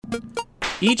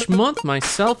Each month,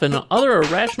 myself and other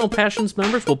Irrational Passions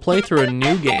members will play through a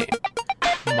new game.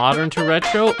 Modern to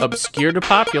retro, obscure to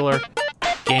popular.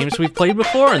 Games we've played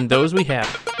before and those we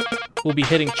haven't. We'll be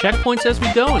hitting checkpoints as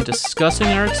we go and discussing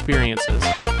our experiences.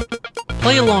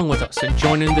 Play along with us and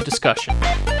join in the discussion.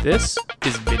 This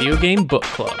is Video Game Book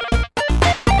Club.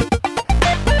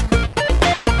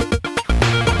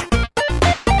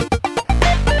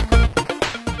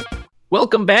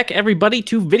 Welcome back, everybody,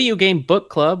 to Video Game Book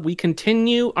Club. We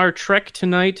continue our trek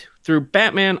tonight through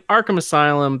Batman Arkham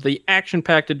Asylum, the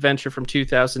action-packed adventure from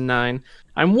 2009.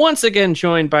 I'm once again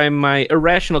joined by my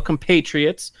irrational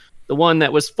compatriots, the one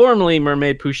that was formerly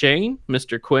Mermaid Pouchane,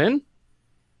 Mr. Quinn.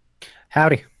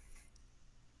 Howdy.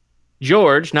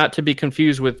 George, not to be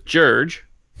confused with George.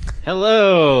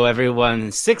 Hello, everyone.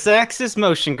 6-axis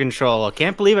motion control. I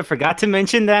can't believe I forgot to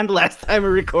mention that last time we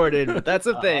recorded, but that's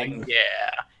a thing. Yeah.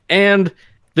 And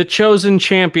the chosen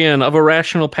champion of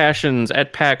Irrational Passions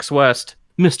at PAX West,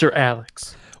 Mr.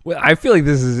 Alex. Well, I feel like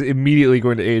this is immediately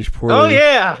going to age poorly. Oh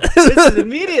yeah, this is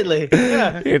immediately.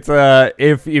 Yeah. It's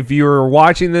if you're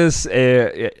watching this,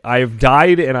 I've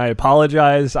died and I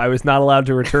apologize. I was not allowed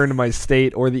to return to my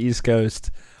state or the East Coast,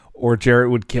 or Jarrett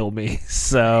would kill me.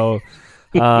 So,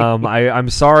 I'm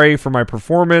sorry for my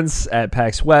performance at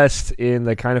PAX West in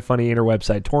the Kind of Funny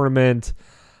Interwebsite tournament.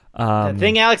 The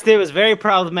thing Alex did was very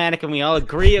problematic, and we all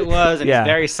agree it was, and he's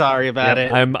very sorry about it.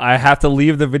 I have to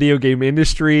leave the video game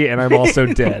industry, and I'm also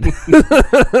dead.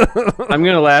 I'm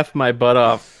gonna laugh my butt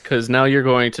off because now you're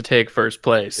going to take first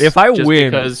place. If I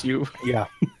win, because you,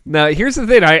 Now here's the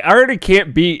thing: I already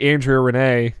can't beat Andrea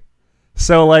Renee,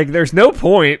 so like, there's no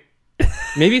point.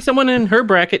 Maybe someone in her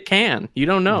bracket can. You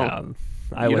don't know.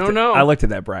 No, I looked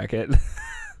at that bracket.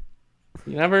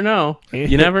 You never know.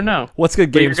 You never know. What's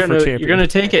good games for champion? You're gonna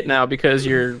take it now because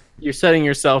you're setting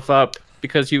yourself up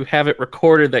because you have it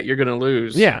recorded that you're gonna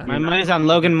lose. Yeah, my money's on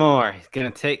Logan Moore. He's gonna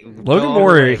take Logan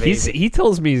Moore. He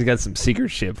tells me he's got some secret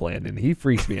shit planned, and he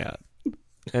freaks me out.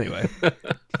 Anyway,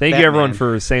 thank you everyone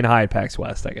for saying hi at PAX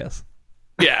West, I guess.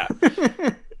 Yeah.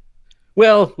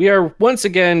 Well, we are once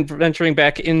again venturing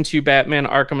back into Batman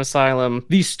Arkham Asylum.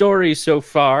 The story so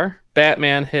far.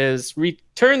 Batman has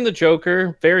returned the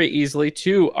Joker very easily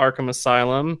to Arkham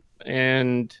Asylum,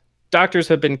 and doctors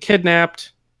have been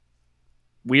kidnapped.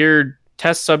 Weird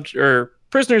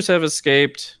prisoners have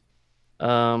escaped.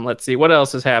 Let's see what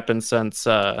else has happened since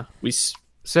we.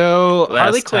 So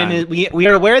Harley Quinn is. We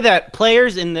are aware that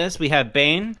players in this, we have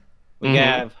Bane, we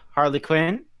have Harley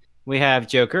Quinn, we have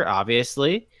Joker,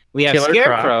 obviously, we have Killer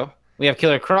Scarecrow. Croc. We have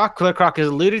Killer Croc. Killer Croc is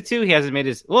alluded to. He hasn't made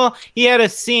his... Well, he had a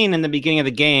scene in the beginning of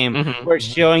the game where it's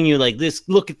showing you, like, this.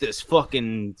 Look at this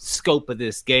fucking scope of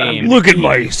this game. Look at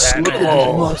my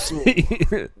skull.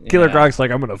 Killer Croc's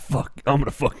like, I'm gonna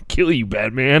fucking kill you,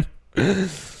 Batman.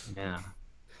 Yeah.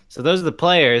 So those are the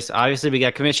players. Obviously, we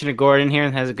got Commissioner Gordon here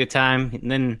and has a good time.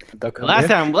 And then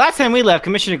last time we left,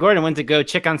 Commissioner Gordon went to go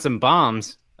check on some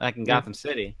bombs back in Gotham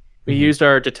City. We used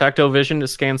our detecto vision to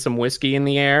scan some whiskey in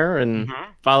the air and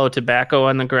follow tobacco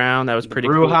on the ground. That was pretty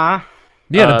cool. Bruja.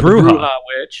 Yeah, the Bruja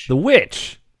witch. The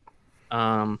witch.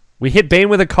 We hit Bane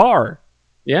with a car.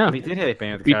 Yeah. We did hit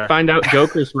Bane with a car. We find out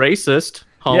Joker's racist.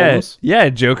 Holmes. Yeah,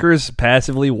 Joker's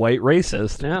passively white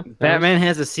racist. Yeah. Batman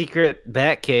has a secret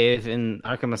bat cave in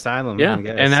Arkham Asylum. Yeah,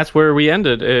 and that's where we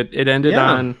ended. It ended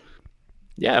on...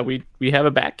 Yeah, we have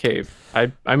a bat cave.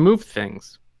 I moved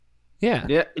things.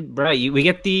 Yeah, right. We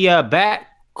get the bat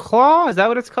claw. Is that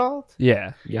what it's called?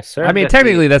 Yeah. Yes, sir. I mean,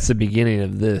 technically, that's the beginning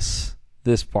of this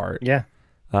part. Yeah.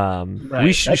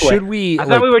 Right. Should we? I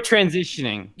thought we were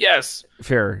transitioning. Yes.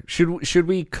 Fair. Should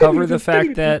we cover the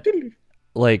fact that,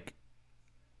 like,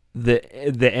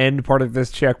 the end part of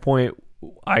this checkpoint,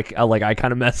 I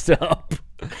kind of messed up.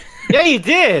 Yeah, you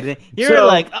did. You're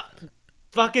like.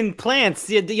 Fucking plants.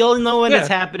 You only know when it's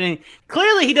happening.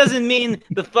 Clearly, he doesn't mean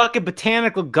the fucking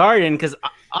botanical garden, because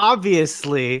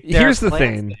obviously, here's the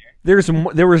thing. There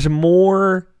was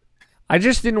more. I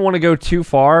just didn't want to go too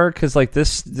far because like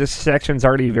this section's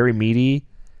already very meaty.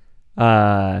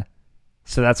 So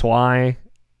that's why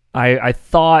I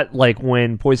thought like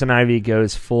when Poison Ivy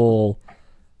goes full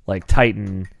like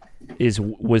Titan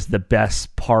was the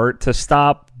best part to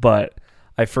stop, but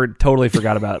I totally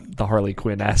forgot about the Harley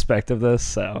Quinn aspect of this,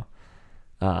 so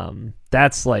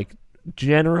that's like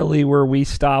generally where we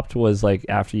stopped was like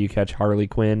after you catch Harley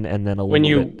Quinn, and then a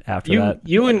little bit after that.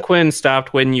 You and Quinn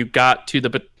stopped when you got to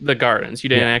the gardens. You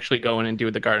didn't actually go in and do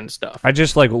the garden stuff. I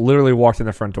just like literally walked in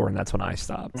the front door, and that's when I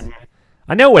stopped.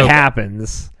 I know what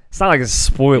happens. It's not like it's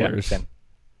spoilers,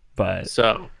 but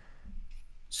so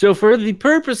So for the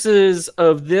purposes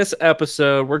of this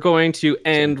episode, we're going to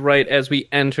end right as we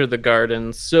enter the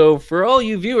gardens. So for all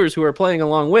you viewers who are playing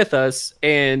along with us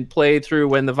and play through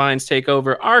When the Vines Take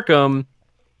Over Arkham,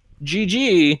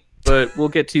 GG, but we'll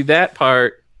get to that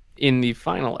part in the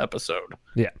final episode.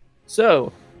 Yeah.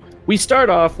 So we start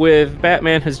off with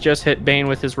Batman has just hit Bane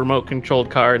with his remote-controlled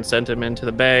car and sent him into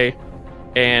the bay.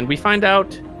 And we find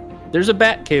out there's a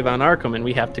Batcave on Arkham and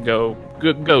we have to go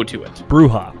to it.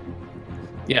 Bruja.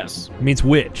 Yes. Means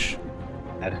witch.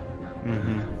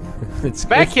 It's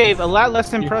Batcave, a lot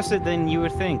less impressive than you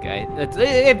would think.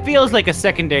 It feels like a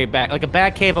secondary like a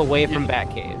Batcave away from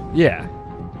Batcave. Yeah.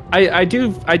 I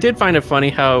did find it funny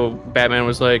how Batman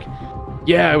was like,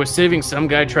 yeah, I was saving some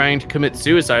guy trying to commit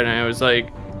suicide, and I was like,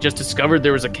 just discovered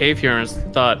there was a cave here, and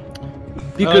thought,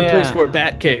 be a good place for a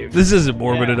Batcave. This isn't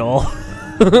morbid at all.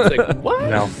 It's like, what?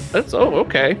 No. That's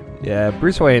okay. Yeah,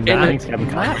 Bruce Wayne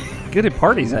And not good at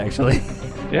parties, actually.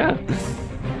 Yeah.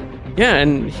 Yeah,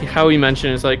 and how he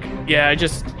mentioned is like, yeah, I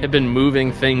just have been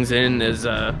moving things in as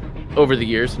over the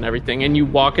years and everything, and you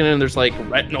walk in and there's like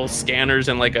retinal scanners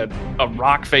and like a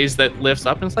rock face that lifts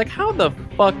up, and it's like, how the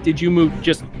fuck did you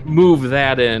move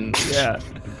that in? Yeah.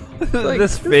 Like,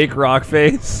 this fake rock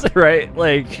face, right?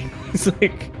 Like, it's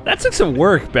like, that took some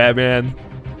work, Batman.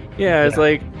 yeah, it's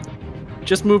like,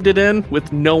 just moved it in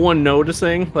with no one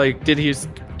noticing. Like, did he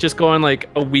just go on like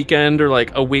a weekend or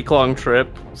like a week-long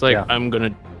trip? It's like, I'm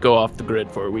gonna go off the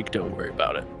grid for a week, don't worry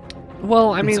about it.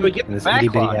 Well, I mean, So we get This the itty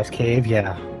bitty backlog. ass cave,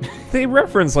 yeah. they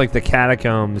reference like the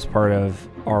catacombs part of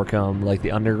Arkham, like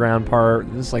the underground part.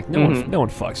 It's like no one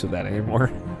fucks with that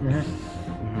anymore.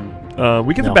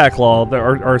 We get the backlaw,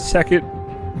 our second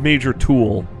major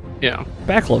tool. Yeah.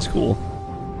 Backlaw's cool.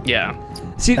 Yeah.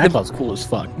 See, That was cool as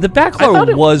fuck. the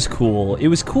backlaw was cool. It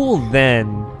was cool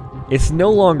then. It's no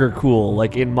longer cool.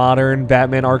 Like in modern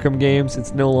Batman Arkham games,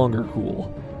 it's no longer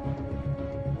cool.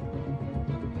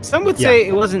 Some would say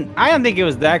it wasn't. I don't think it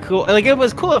was that cool. Like, it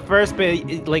was cool at first, but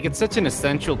it's such an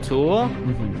essential tool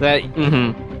that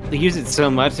they use it so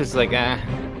much. It's like,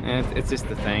 it's just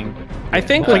the thing. I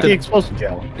think Like like the explosive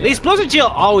gel. The explosive gel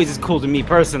always is cool to me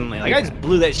personally. Like, I just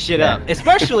blew that shit up.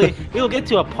 Especially, we'll get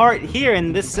to a part here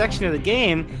in this section of the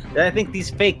game that I think these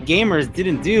fake gamers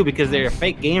didn't do because they're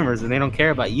fake gamers and they don't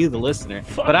care about you, the listener.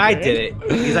 But I did it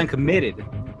because I'm committed.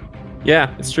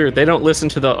 yeah, it's true. They don't listen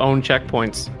to their own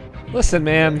checkpoints. Listen,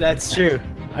 man, That's true.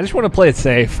 I just want to play it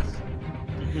safe.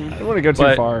 I don't want to go too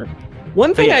But- far.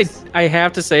 One thing yes. I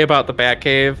have to say about the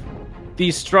Batcave,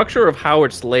 the structure of how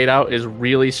it's laid out is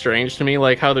really strange to me.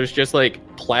 Like how there's just like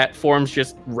platforms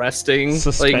just resting,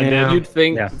 Suspended. like you'd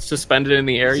think Yeah. suspended in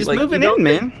the air. Just Like, moving you don't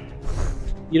in, think- man.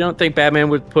 You don't think Batman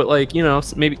would put like, you know,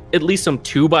 maybe at least some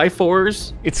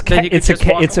 2x4s? It's that he could just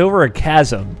walk it's over a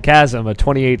chasm, a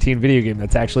 2018 video game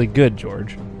that's actually good,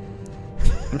 George.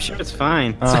 I'm sure it's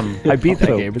fine. I beat that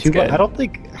game. It's good. I don't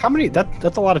think how many.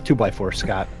 That's a lot of 2x4,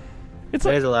 Scott. It's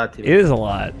That like, is a lot too. it is a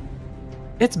lot.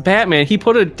 It's Batman. He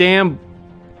put a damn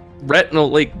retinal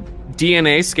like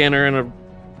DNA scanner in a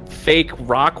fake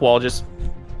rock wall just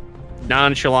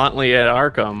nonchalantly at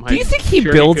Arkham. Do you I'm think he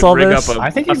sure builds could all rig this? up I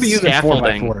think a he'd be using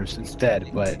scaffolding. 4x4s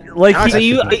instead, but Like Alex,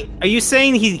 he, are you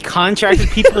saying he contracted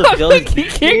people to build like he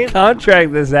can't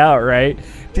contract this out, right?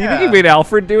 Do you think he Yeah. made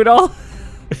Alfred do it all?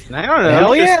 I don't know. Hell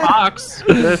Lucius yeah. Fox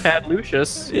that had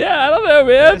Lucius. Yeah, I don't know,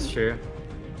 man. That's true.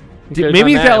 Maybe Done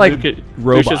he's that, got like Lucius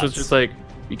robots. was just like,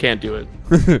 you can't do it.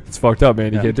 It's fucked up,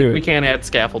 man. You can't do We it. can't add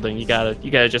scaffolding. You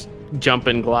gotta just jump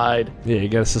and glide. Yeah, you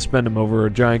gotta suspend him over a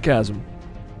giant chasm.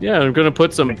 Yeah, I'm gonna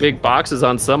put some big boxes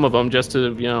on some of them just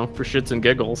to, for shits and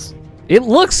giggles. It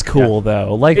looks cool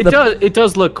though. Like It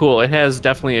does look cool. It has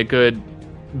definitely a good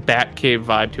Batcave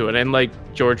vibe to it, and like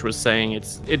George was saying,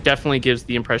 it definitely gives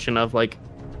the impression of like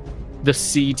the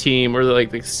C team or like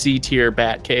the C tier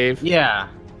Batcave. Yeah.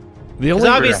 the Because only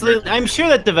obviously, I'm sure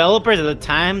that developers at the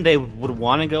time, they would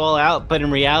want to go all out, but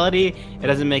in reality, it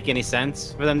doesn't make any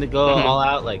sense for them to go all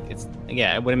out. Like,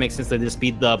 it wouldn't make sense to just be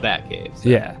the Batcave. So.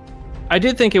 Yeah. I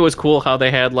did think it was cool how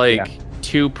they had like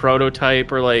two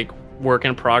prototype or like work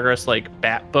in progress like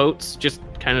bat boats just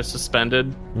kind of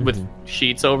suspended with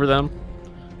sheets over them.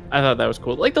 I thought that was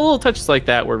cool. Like the little touches like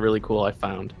that were really cool, I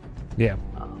found. Yeah.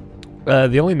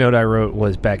 The only note I wrote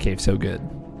was Batcave so good.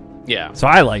 Yeah. So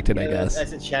I liked it, I guess.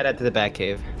 That's a shout out to the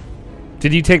Batcave.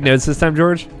 Did you take notes this time,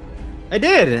 George? I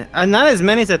did. Not as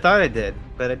many as I thought I did,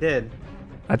 but I did.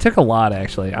 I took a lot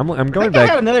actually. I'm I going think I had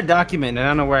back. another document. I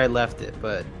don't know where I left it,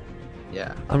 but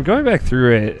yeah. I'm going back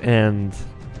through it, and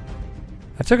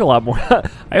I took a lot more.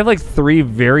 I have like 3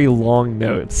 very long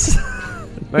notes.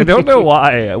 I don't know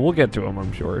why. We'll get to them,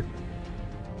 I'm sure.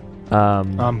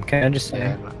 can I just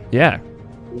say, Yeah.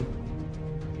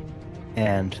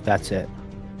 and that's it.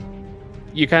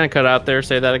 You kind of cut out there.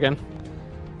 Say that again.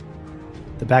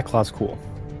 The backlaw's cool.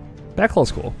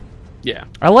 Backlaw's cool. Yeah.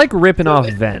 I like ripping off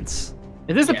vents.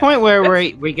 Is this the point where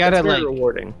we gotta That's very like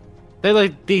rewarding. they're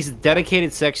like these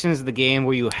dedicated sections of the game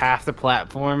where you have to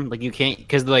platform, like you can't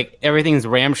because like everything's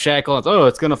ramshackle.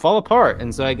 It's gonna fall apart,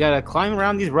 and so I gotta climb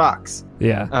around these rocks.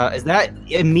 Yeah. Is that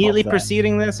immediately Love that.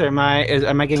 preceding this, or am I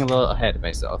getting a little ahead of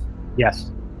myself?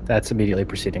 Yes, that's immediately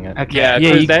preceding it. Okay. Yeah,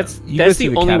 Yeah, 'cause you- that's you go that's through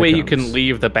the the only way you catacombs. can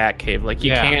leave the Batcave. Like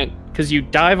you Yeah. can't because you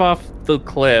dive off the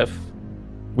cliff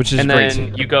Which is and great.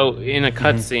 then you go in a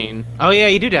cutscene, Oh yeah,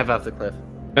 you do dive off the cliff.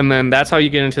 and then that's how you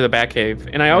get into the Batcave.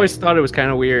 And I always thought it was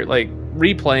kind of weird, like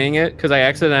replaying it because I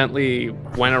accidentally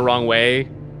went a wrong way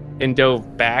and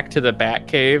dove back to the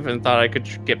Batcave and thought I could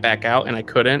get back out, and I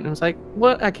couldn't. And I was like,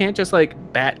 what? I can't just like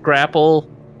bat grapple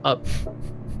up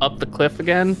the cliff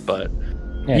again? But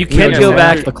Yeah, You can go run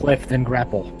back- off the cliff, then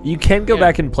grapple. You can go Yeah.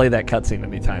 back and play that cutscene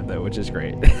anytime though, which is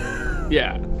great.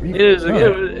 yeah, it is. Oh.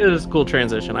 It is a cool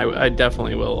transition. I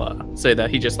definitely will say that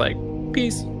he just like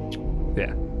peace.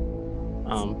 Yeah.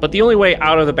 But the only way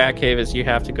out of the Batcave is you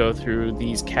have to go through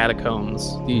these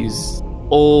catacombs, these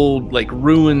old like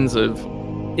ruins of.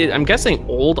 I'm guessing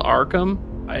old Arkham.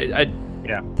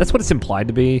 That's what it's implied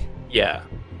to be, Yeah.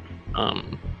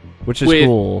 which is With-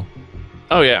 cool.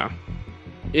 Oh yeah.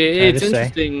 It's just say?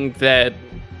 interesting that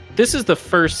this is the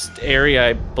first area,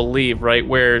 I believe, right,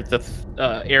 where the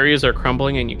areas are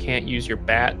crumbling and you can't use your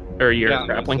bat or your Yeah,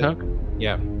 grappling that's hook.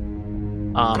 Yeah.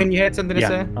 Um, Can you had something to Yeah.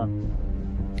 say?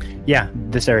 Yeah,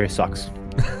 this area sucks.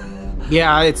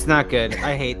 Yeah, it's not good.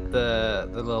 I hate the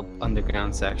little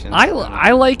underground sections.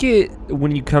 I like it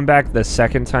when you come back the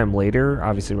second time later.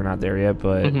 Obviously, we're not there yet,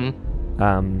 but mhm.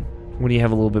 when you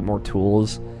have a little bit more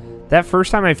tools. That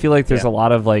first time, I feel like there's Yeah. a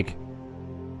lot of like,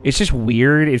 it's just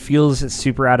weird. It feels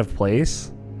super out of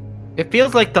place. It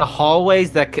feels like the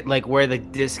hallways like where the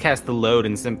disc has to load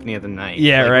in Symphony of the Night.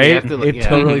 Yeah, Like, we right. have to, It yeah.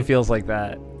 totally feels like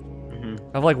that. Mhm.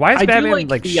 Of like, why is I do Batman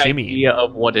like the shimmy? idea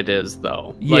of what it is,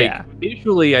 though. Yeah. Like,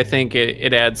 visually, I think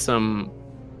it adds some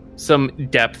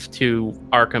depth to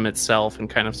Arkham itself and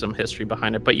kind of some history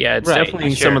behind it. But yeah, it's Right, definitely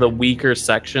in sure. some of the weaker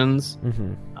sections.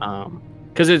 Mm-hmm.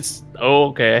 Because it's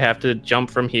okay, I have to jump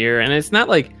from here, and it's not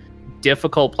like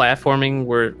difficult platforming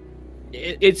where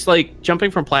it's like jumping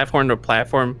from platform to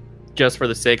platform just for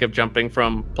the sake of jumping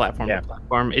from platform Yeah. to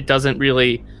platform. It doesn't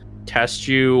really test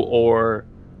you or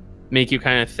make you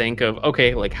kind of think of,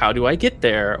 okay, like how do I get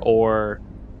there, or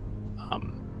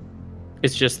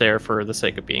it's just there for the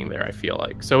sake of being there. I feel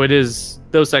like so it is.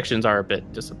 Those sections are a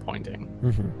bit disappointing.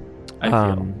 Mm-hmm. I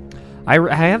feel.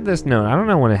 I have this note. I don't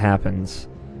know when it happens.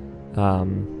 Well,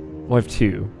 I have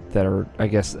two that are, I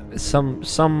guess,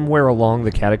 somewhere along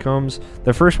the catacombs.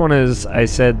 The first one is, I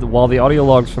said, while the audio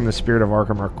logs from the Spirit of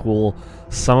Arkham are cool,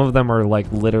 some of them are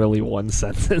like literally one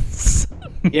sentence.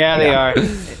 Yeah, they are.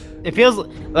 It feels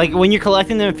like when you're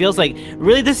collecting them, it feels like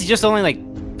really this is just only like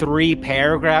 3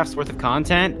 paragraphs worth of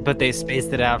content, but they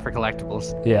spaced it out for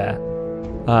collectibles. Yeah.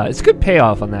 It's a good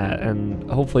payoff on that, and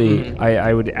hopefully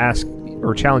I would ask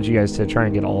or challenge you guys to try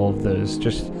and get all of those,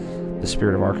 just the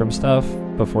Spirit of Arkham stuff,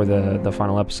 before the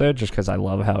final episode, just because I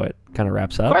love how it kind of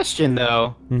wraps up. Question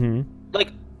though, Mm-hmm.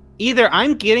 like either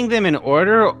I'm getting them in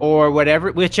order or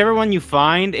whichever one you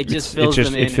find, it just fills them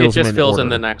in. it fills It just them in fills in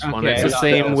order. the next one. Okay, It's the got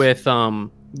same it. with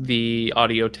the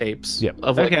audio tapes Yep.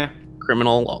 of like Okay.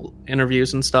 criminal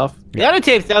interviews and stuff. The other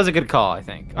tapes, that was a good call, I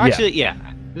think. Actually, yeah,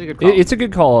 it was a good call. It's a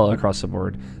good call across the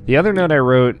board. The other note I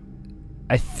wrote,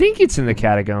 I think it's in the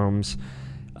catacombs.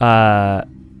 No,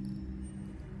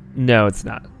 it's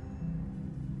not.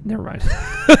 Never mind.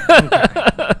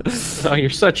 Oh, you're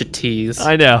such a tease.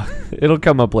 I know. It'll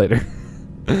come up later.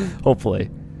 Hopefully.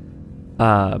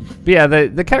 But yeah,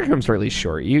 the catacombs are at least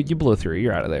short. You blow through,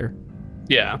 you're out of there.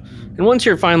 Yeah, and once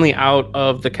you're finally out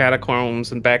of the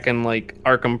catacombs and back in like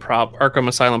Arkham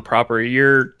Asylum proper,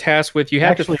 you're tasked with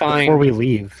Actually, to find. before we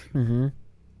leave, Mm-hmm.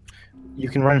 you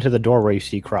can run into the door where you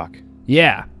see Croc.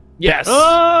 Yeah. Yes.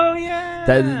 Oh yeah.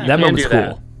 That can moment's do cool.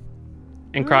 that.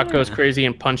 And Croc goes crazy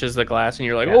and punches the glass, and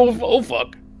you're like, Yeah. oh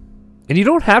fuck. And you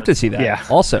don't have to see that. Yeah.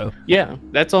 Also. Yeah,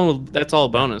 that's all a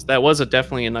bonus. That was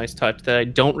definitely a nice touch that I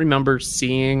don't remember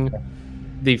seeing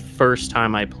the first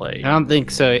time I played. I don't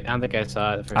think so. I don't think I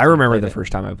saw it. The first I time remember played the it.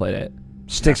 first time I played it.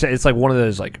 It's like one of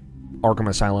those like Arkham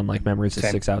Asylum like memories that Same.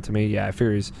 sticks out to me. Yeah, I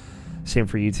figure it's same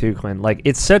for you too, Quinn. Like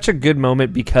it's such a good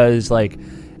moment because like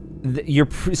you're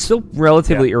still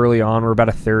relatively early on. We're about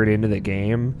a third into the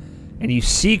game, and you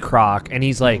see Croc, and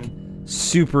he's like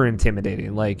super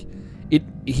intimidating. Like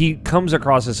he comes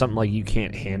across as something like you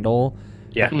can't handle.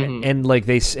 Yeah. Mhm. And like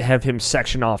they have him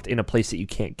sectioned off in a place that you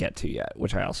can't get to yet,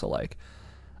 which I also like.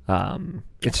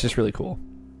 It's just really cool.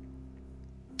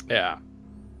 Yeah.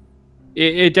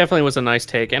 It definitely was a nice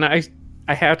take. And I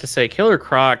have to say, Killer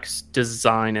Croc's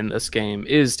design in this game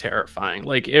is terrifying.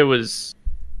 Like, it was...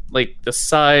 like the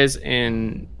size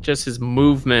and just his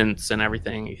movements and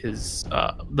everything, his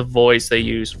the voice they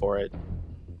used for it,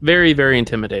 very, very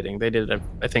intimidating. They did,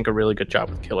 I think, a really good job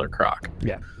with Killer Croc.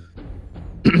 Yeah.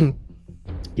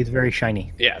 He's very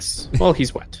shiny. Yes. Well,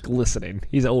 he's wet. Glistening.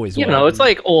 He's always You wet. know, it's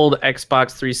like old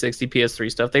Xbox 360, PS3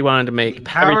 stuff. They wanted to make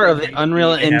Power of the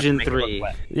Unreal They have to Engine make it look 3.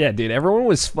 wet. Yeah, dude, everyone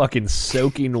was fucking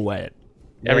soaking wet.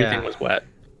 everything Yeah. was wet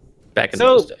back in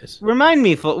So, those days. remind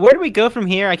me, where do we go from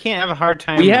here? I can't have a hard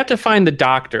time. We have to find the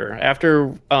doctor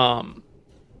after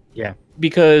Yeah.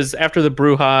 because after the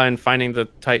Bruja and finding the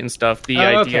Titan stuff, the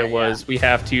Oh, idea okay, was we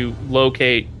have to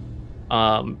locate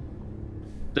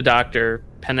the doctor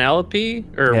Penelope,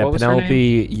 or Yeah, what was her name?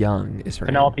 Penelope Young is her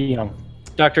Penelope Young.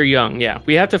 Dr. Young. Yeah,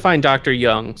 we have to find Dr.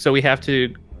 Young. So we have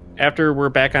to, after we're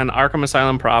back on Arkham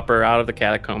Asylum proper, out of the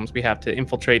catacombs, we have to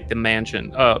infiltrate the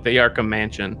mansion, the Arkham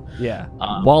mansion. name. Yeah.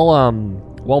 Um,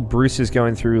 While Bruce is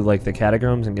going through like the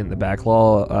catacombs and getting the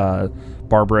backlaw,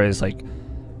 Barbara is like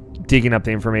digging up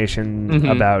the information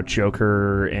Mhm. about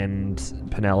Joker and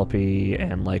Penelope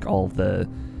and like all of the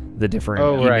different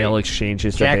Oh, right. email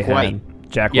exchanges Jack that they White. had.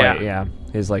 Jack Yeah. White, yeah,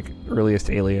 his like earliest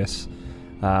alias,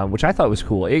 which I thought was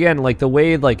cool. Again, like the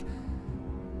way like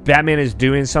Batman is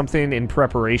doing something in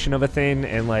preparation of a thing,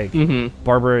 and like mhm.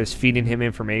 Barbara is feeding him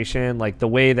information. Like the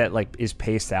way that like is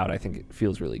paced out, I think it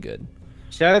feels really good.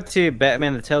 Shout out to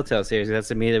Batman the Telltale series.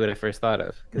 That's immediately what I first thought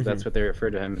of, because that's what they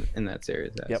refer to him in that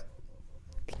series as. Yep.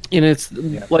 And it's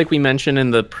like we mentioned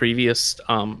in the previous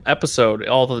episode,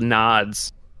 all the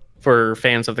nods for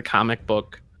fans of the comic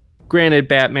book. Granted,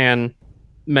 Batman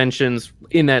mentions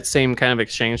in that same kind of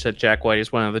exchange that Jack White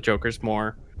is one of the Joker's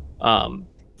more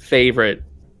favorite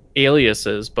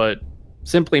aliases, but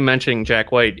simply mentioning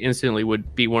Jack White instantly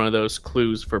would be one of those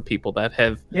clues for people that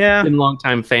have Yeah, been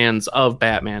longtime fans of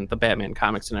Batman, the Batman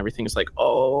comics and everything. It's like,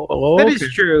 that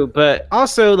is true, but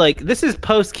also, like, this is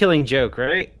post-Killing Joke,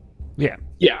 right? Yeah.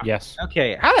 yeah. Yes.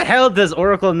 Okay, how the hell does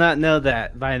Oracle not know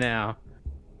that by now?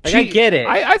 Like, I get it.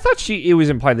 I thought it was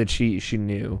implied that she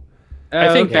knew.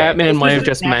 I think Okay. Batman Is might this have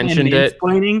just Batman mentioned it.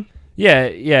 mansplaining? Yeah,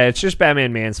 it's just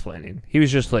Batman mansplaining. He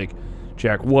was just like,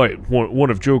 Jack White, one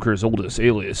of Joker's oldest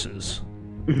aliases.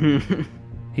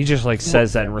 He just like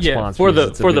says that in response. for because the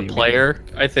it's a for the video game. player,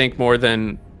 I think more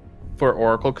than for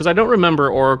Oracle, because I don't remember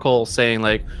Oracle saying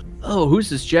like, "Oh, who's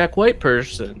this Jack White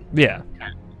person?" Yeah,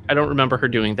 I don't remember her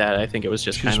doing that. I think it was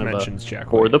just she just kind of mentions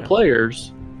Jack for White. the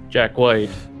players, Jack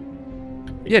White.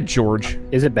 Yeah, George.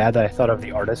 Is it bad that I thought of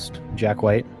the artist, Jack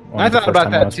White? I thought about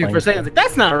that too for a second. I was like,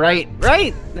 that's not right,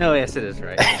 right? No, yes, it is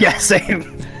right. Yeah,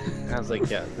 same. I was like,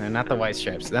 yeah, no, not the White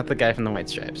Stripes. Not the guy from the White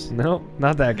Stripes. No,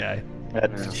 not that guy.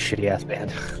 That's a shitty ass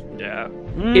band. Yeah,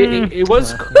 Mm. it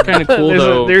was kind of cool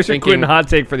though. there's a thinking, Quentin hot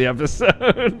take for the episode.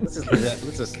 Let's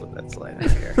just let that slide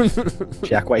out here.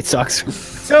 Jack White sucks.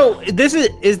 So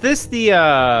is this the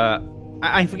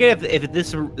I forget if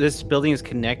this building is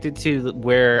connected to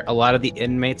where a lot of the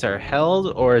inmates are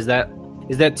held, or is that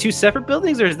two separate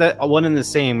buildings, or is that one and the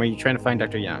same where you're trying to find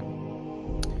Dr. Young?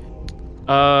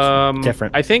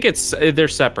 Different. I think they're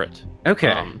separate.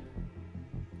 Okay.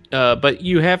 But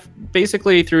you have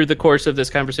basically through the course of this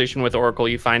conversation with Oracle,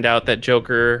 you find out that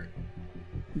Joker,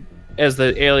 as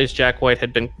the alias Jack White,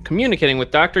 had been communicating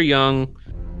with Dr. Young,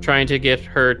 trying to get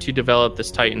her to develop this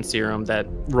Titan serum that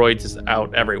roids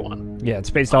out everyone. Yeah,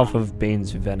 it's based off of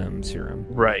Bane's Venom serum.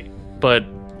 Right. But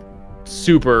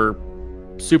super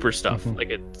stuff. Like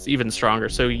it's even stronger.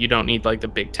 So you don't need like the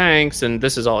big tanks, and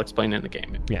this is all explained in the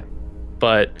game. Yeah.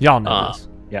 But Y'all know this.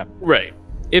 right.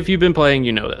 If you've been playing,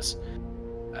 you know this.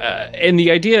 And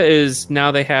the idea is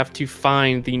now they have to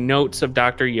find the notes of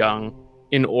Dr. Young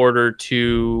in order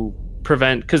to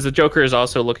prevent, because the Joker is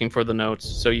also looking for the notes,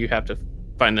 so you have to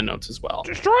find the notes as well.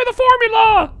 Destroy the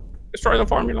formula! Destroy the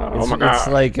formula. It's, Oh my god. it's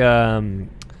like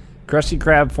Krusty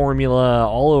Krab formula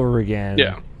all over again.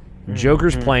 Yeah.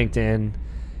 Joker's Plankton.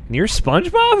 And you're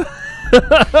SpongeBob?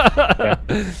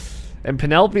 And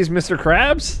Penelope's Mr.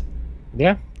 Krabs?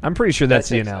 Yeah. I'm pretty sure that's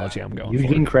the makes analogy I'm going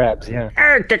Eugene for. Krabs, yeah.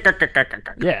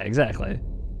 Yeah, exactly.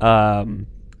 But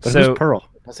So, who's Pearl?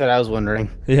 That's what I was wondering.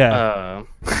 yeah.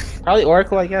 Probably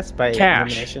Oracle, I guess, by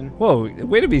Cash. elimination. Whoa,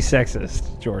 way to be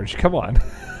sexist, George. Come on.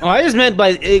 Oh, I just meant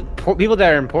by people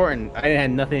that are important. I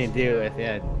had nothing to do with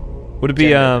it. Would it be,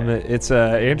 Gender. it's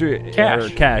Andrew... Cash. Or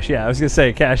Cash, yeah. I was going to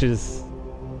say Cash is...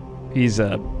 He's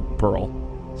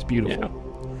Pearl. It's beautiful.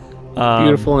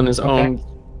 Beautiful in his own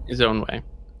way.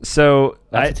 So,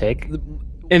 That's a take.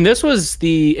 And this was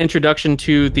the introduction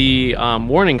to the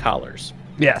warning collars.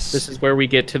 Yes. This is where we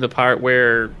get to the part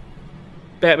where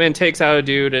Batman takes out a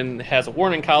dude and has a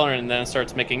warning collar and then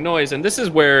starts making noise. And this is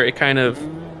where it kind of,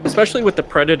 especially with the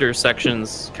Predator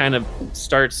sections, kind of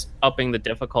starts upping the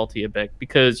difficulty a bit.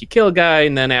 Because you kill a guy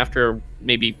and then after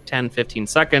maybe 10, 15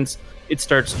 seconds, it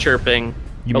starts chirping.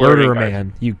 You murder a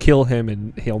man, you kill him,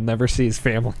 and he'll never see his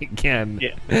family again.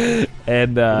 Yeah.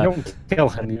 And You don't kill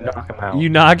him, you knock him out. you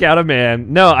knock out a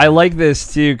man. No, I like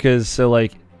this too, because so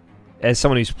like, as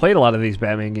someone who's played a lot of these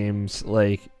Batman games,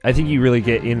 like I think you really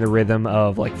get in the rhythm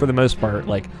of like, for the most part,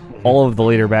 like all of the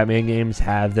later Batman games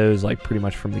have those like pretty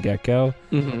much from the get go.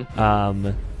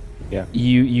 Mm-hmm. Yeah.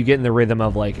 You get in the rhythm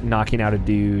of like knocking out a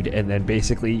dude and then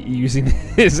basically using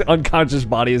his unconscious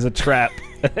body as a trap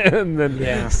and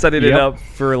then setting it up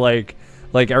for like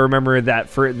I remember that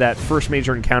for that first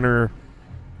major encounter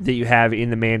that you have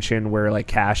in the mansion where like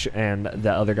Cash and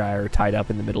the other guy are tied up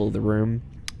in the middle of the room.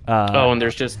 And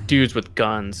there's just dudes with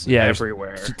guns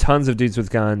everywhere. Tons of dudes with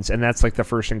guns, and that's like the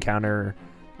first encounter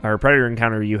or Predator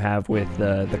encounter you have with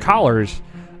the collars.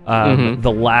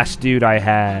 The last dude I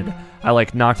had, I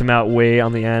like knocked him out way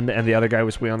on the end, and the other guy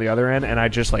was way on the other end, and I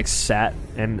just like sat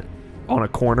and on a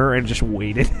corner and just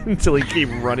waited until he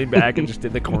came running back and just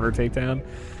did the corner takedown.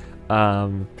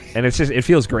 And it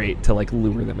feels great to like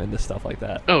lure them into stuff like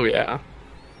that. Oh yeah.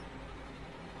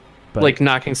 But, like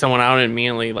knocking someone out and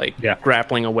immediately like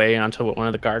grappling away onto one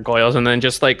of the gargoyles and then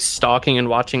just like stalking and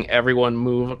watching everyone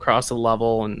move across the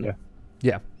level and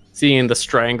seeing the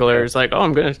stranglers like, oh,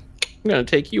 I'm gonna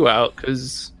take you out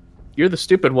because you're the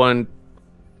stupid one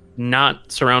not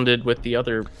surrounded with the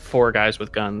other 4 guys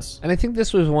with guns. And I think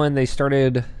this was when they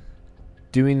started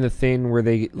doing the thing where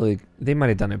they might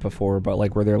have done it before, but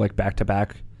like where they're like back to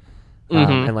back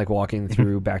and like walking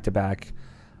through back to back.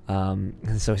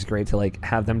 And so it's great to like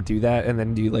have them do that and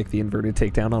then do like the inverted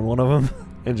takedown on one of them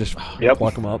and just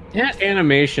walk them up. That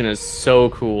animation is so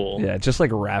cool. Yeah, just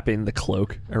like wrapping the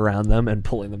cloak around them and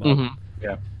pulling them up.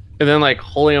 Yeah. And then like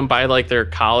holding them by like their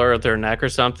collar or their neck or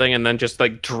something and then just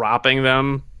like dropping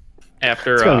them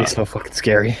after. It's gonna be so fucking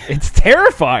scary. It's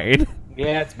terrifying.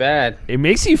 Yeah, it's bad. It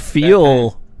makes you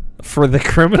feel for the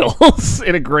criminals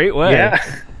in a great way.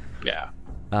 Yeah.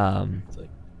 But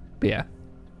yeah.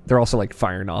 They're also like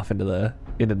firing off into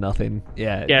nothing.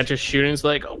 Yeah, just shooting's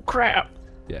like, oh crap.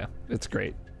 Yeah, it's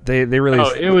great. They really.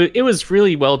 Oh, it was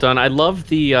really well done. I love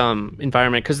the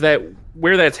environment because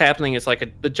where that's happening is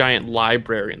like the giant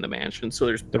library in the mansion. So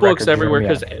there's books everywhere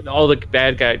because all the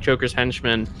bad guy Joker's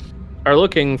henchmen are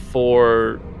looking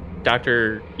for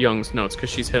Dr. Young's notes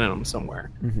because she's hidden them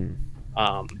somewhere.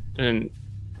 And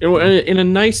in a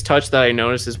nice touch that I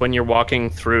noticed is when you're walking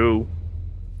through.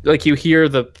 Like you hear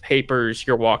the papers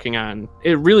you're walking on.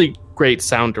 It really great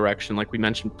sound direction, like we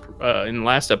mentioned in the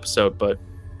last episode. But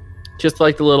just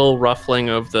like the little ruffling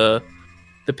of the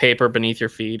paper beneath your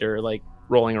feet, or like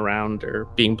rolling around or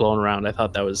being blown around, I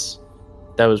thought that was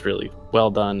really well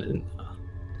done and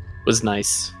was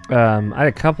nice. I had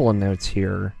a couple of notes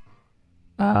here.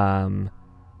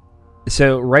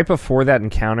 So right before that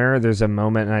encounter, there's a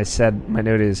moment, and I said my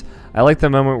note is, I like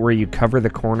the moment where you cover the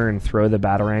corner and throw the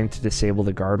Batarang to disable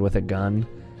the guard with a gun.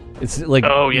 It's like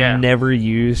never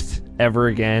used ever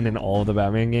again in all of the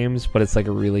Batman games, but it's like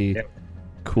a really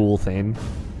cool thing.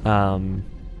 And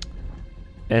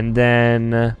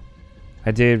then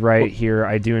I did write here,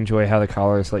 I do enjoy how the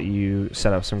collars let you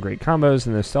set up some great combos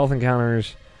in those stealth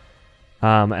encounters.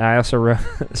 And I also wrote,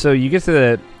 so you get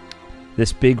to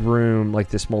this big room, like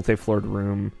this multi-floored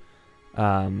room,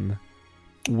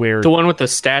 where the one with the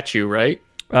statue, right?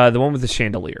 The one with the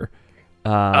chandelier.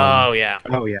 Oh yeah.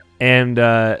 And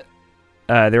there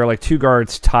are like 2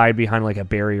 guards tied behind like a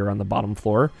barrier on the bottom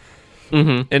floor.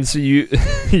 And so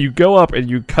you go up and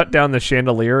you cut down the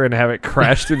chandelier and have it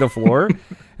crash through the floor.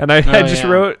 And I just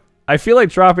wrote, I feel like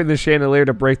dropping the chandelier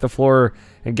to break the floor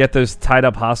and get those tied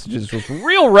up hostages was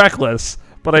real reckless.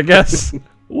 But I guess.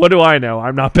 What do I know?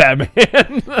 I'm not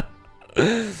Batman.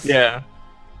 Yeah.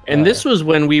 And this was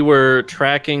when we were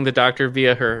tracking the doctor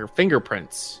via her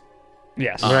fingerprints.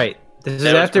 Yes. Right. This is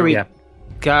after we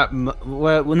got...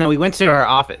 Well, no, we went to her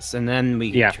office, and then we...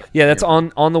 Yeah, that's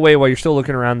on the way while you're still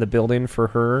looking around the building for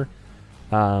her.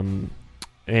 And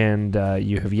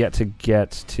you have yet to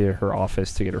get to her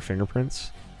office to get her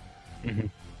fingerprints.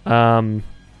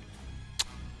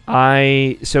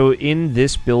 So in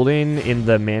this building, in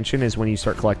the mansion, is when you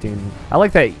start collecting... I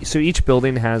like that. So each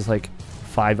building has like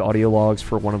 5 audio logs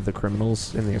for one of the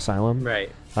criminals in the asylum.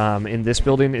 Right. In this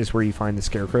building is where you find the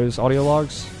Scarecrow's audio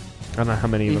logs. I don't know how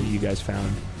many of them you guys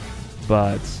found,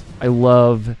 but I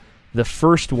love the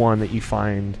first one that you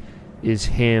find is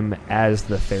him as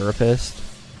the therapist.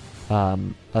 A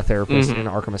therapist in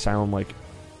Arkham Asylum, like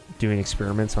doing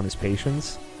experiments on his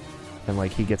patients, and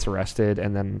like he gets arrested,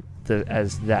 and then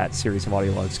as that series of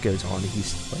audio logs goes on,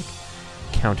 he's like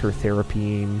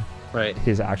counter-therapying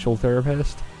his actual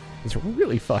therapist. It's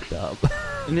really fucked up.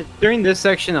 And during this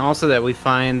section also that we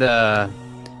find Amadeus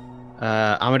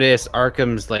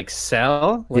Arkham's like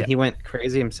cell when he went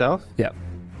crazy himself. Yeah.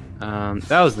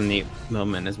 That was the neat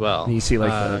moment as well. And you see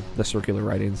like the circular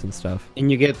writings and stuff.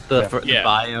 And you get the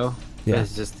bio. Yeah.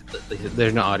 It's just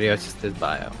there's no audio, it's just his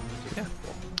bio. Yeah.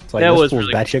 It's like, that was really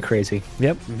really batshit crazy.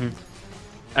 Yep. Mm-hmm.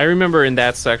 I remember in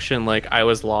that section, like, I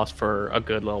was lost for a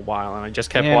good little while, and I just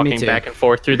kept Yeah, me walking too. back and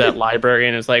forth through that library,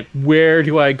 and it's like, where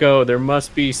do I go? There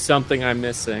must be something I'm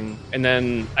missing. And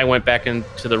then I went back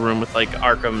into the room with, like,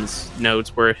 Arkham's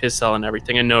notes, where his cell and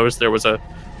everything, and noticed there was a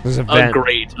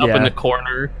grate up in the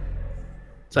corner.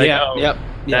 It's like,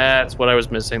 that's what I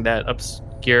was missing, that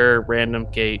obscure random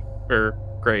gate, or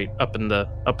grate up in the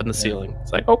ceiling.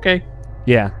 It's like, okay.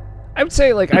 Yeah. I would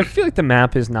say, like, I feel like the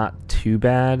map is not too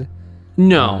bad.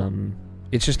 No.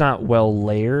 It's just not well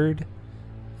layered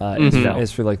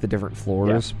as for like the different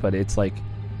floors, but it's like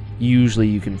usually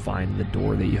you can find the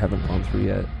door that you haven't gone through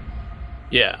yet.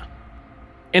 Yeah.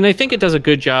 And I think it does a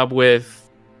good job with,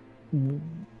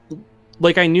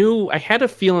 like, I had a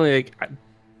feeling like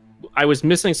I was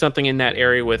missing something in that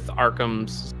area with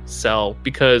Arkham's cell,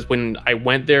 because when I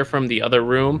went there from the other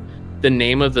room, the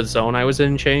name of the zone I was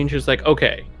in changed. It was like,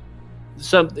 okay.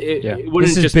 It wouldn't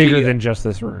this is just bigger be, than just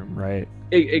this room, right?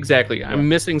 Exactly. I'm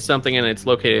missing something, and it's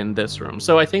located in this room.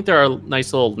 So I think there are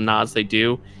nice little nods they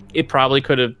do. It probably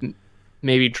could have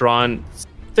maybe drawn...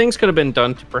 Things could have been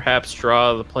done to perhaps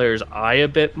draw the player's eye a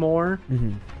bit more,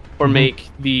 or make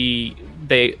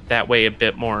that way a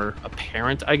bit more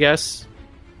apparent, I guess.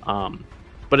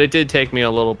 But it did take me a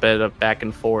little bit of back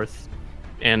and forth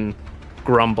and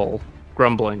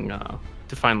grumbling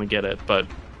to finally get it. But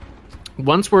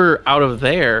once we're out of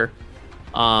there,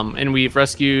 and we've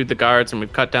rescued the guards and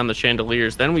we've cut down the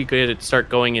chandeliers, then we could start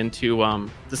going into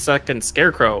the second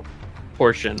scarecrow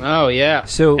portion. Oh yeah.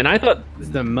 So, and I thought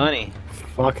the money.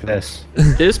 Fuck this.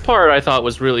 This part I thought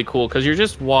was really cool, because you're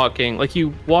just walking, like,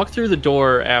 you walk through the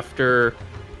door after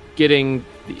getting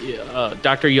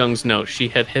Dr. Young's note. She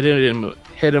had hid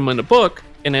him in a book,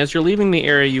 and as you're leaving the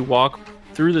area, you walk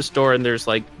through this door, and there's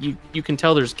like you can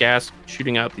tell there's gas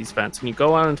shooting out these vents, and you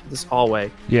go out into this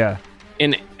hallway. Yeah.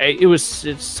 And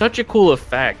it's such a cool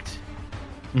effect.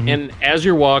 And as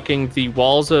you're walking, the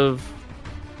walls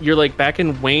you're like back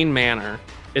in Wayne Manor,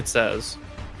 it says.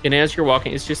 And as you're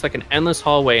walking, it's just like an endless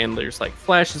hallway, and there's like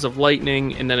flashes of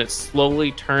lightning, and then it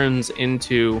slowly turns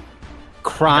into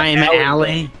Crime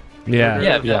alley.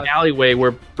 Yeah. The alleyway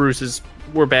where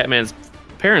Batman's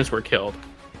parents were killed.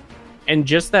 And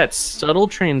just that subtle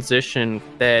transition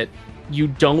that you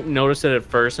don't notice it at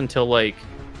first until like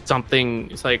something.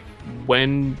 It's like,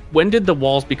 when did the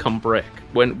walls become brick?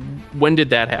 When did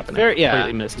that happen? I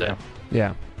completely missed it.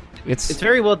 Yeah. It's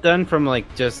very well done from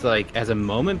like just like as a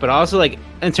moment, but also like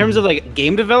in terms of like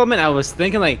game development, I was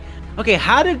thinking like, okay,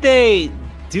 how did they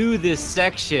do this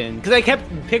section? Because I kept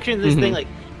picturing this thing like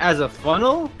as a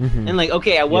funnel, and like,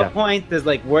 okay, at what point does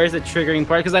like, where's the triggering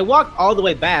part? Because I walked all the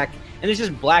way back, and it's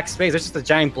just black space. There's just a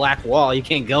giant black wall. You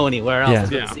can't go anywhere else.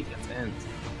 That's where the sequence ends.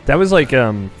 That was like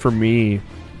for me,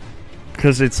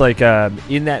 because it's like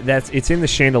it's in the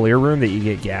chandelier room that you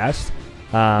get gassed,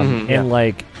 and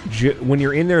like when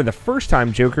you're in there the first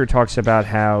time, Joker talks about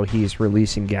how he's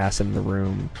releasing gas in the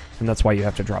room, and that's why you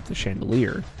have to drop the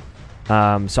chandelier.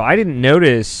 So I didn't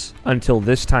notice until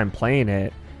this time playing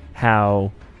it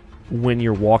how when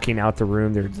you're walking out the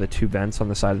room, there's the two vents on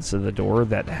the sides of the door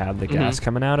that have the gas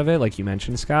coming out of it, like you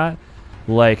mentioned, Scott.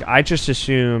 Like, I just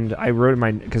assumed, I wrote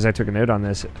in because I took a note on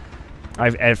this.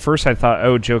 At first I thought,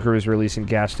 oh, Joker was releasing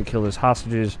gas to kill his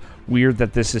hostages. Weird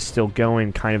that this is still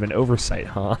going, kind of an oversight,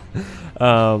 huh?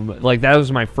 Like, that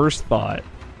was my first thought.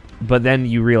 But then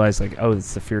you realize, like, oh,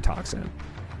 it's the fear toxin.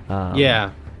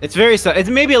 It's very subtle. It's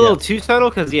maybe a little too subtle,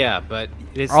 because, but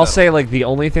it is I'll subtle. say, like, the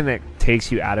only thing that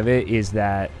takes you out of it is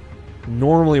that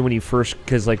normally when you first,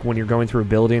 because, like, when you're going through a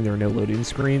building, there are no loading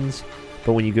screens.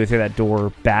 But when you go through that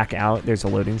door back out, there's a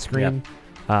loading screen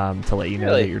to let you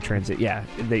know that you're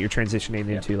transitioning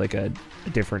into like a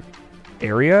different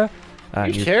area.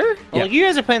 You sure? Yeah. Like, you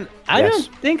guys are playing. I don't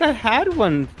think I had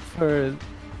one for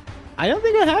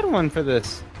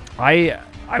this. I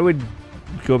would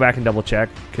go back and double check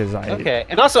because Okay,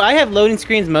 and also I have loading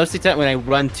screens most of the time when I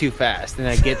run too fast and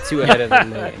I get too ahead of the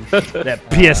loading. that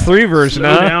PS3 version,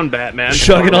 Slow down, Batman.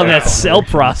 Chugging on that cell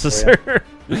processor.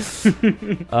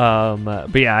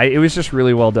 But yeah, it was just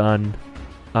really well done,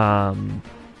 and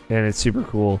it's super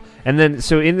cool. And then,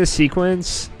 so in the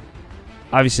sequence,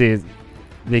 obviously,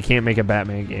 they can't make a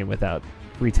Batman game without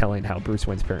retelling how Bruce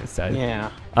Wayne's parents died.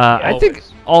 Yeah. I think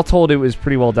always. all told, it was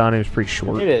pretty well done. It was pretty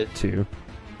short It is. too.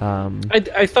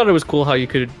 I thought it was cool how you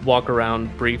could walk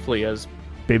around briefly as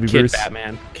Baby Kid Bruce.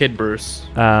 Batman, Kid Bruce.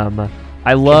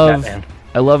 I love Batman.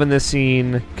 I love in this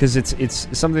scene because it's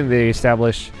something they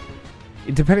establish.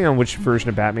 Depending on which version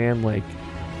of Batman, like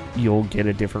you'll get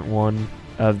a different one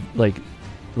of like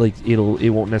it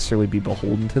won't necessarily be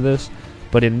beholden to this,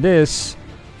 but in this,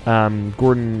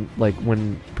 Gordon, like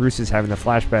when Bruce is having the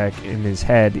flashback in his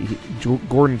head,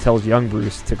 Gordon tells young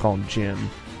Bruce to call him Jim,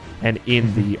 and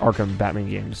in the Arkham Batman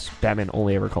games, Batman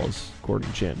only ever calls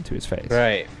Gordon Jim to his face.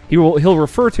 Right. He'll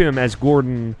refer to him as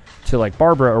Gordon to like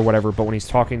Barbara or whatever, but when he's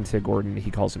talking to Gordon,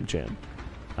 he calls him Jim,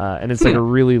 and it's like a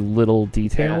really little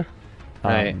detail.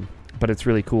 Right. But it's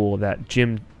really cool that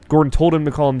Gordon told him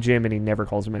to call him Jim, and he never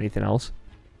calls him anything else.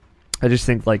 I just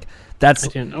think like I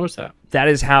didn't notice that. that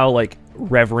is how like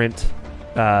reverent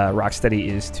Rocksteady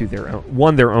is to their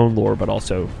own lore, but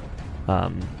also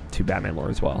to Batman lore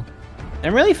as well.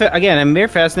 I'm really I'm very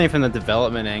fascinated from the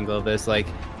development angle of this. Like,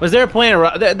 was there a point?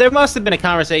 There must have been a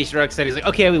conversation. Rocksteady's like,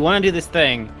 okay, we want to do this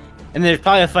thing, and there's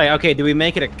probably a fight. Okay, do we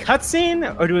make it a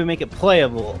cutscene or do we make it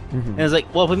playable? And it's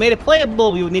like, well, if we made it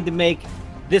playable, we would need to make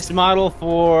this model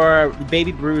for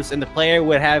Baby Bruce, and the player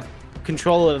would have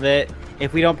control of it.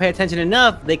 If we don't pay attention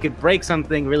enough, they could break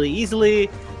something really easily.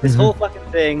 This whole fucking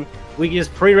thing, we can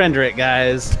just pre-render it,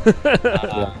 guys.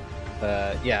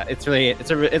 Yeah, it's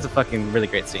a fucking really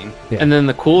great scene. Yeah. And then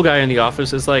the cool guy in the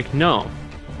office is like, no,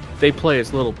 they play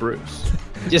as little Bruce.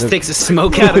 Just takes a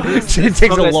smoke out of it. It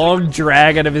takes a long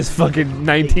drag out of his fucking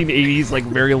 1980s like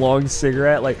very long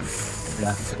cigarette, like.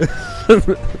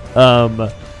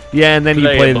 Yeah, and then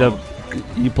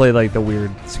you play like the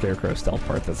weird Scarecrow stealth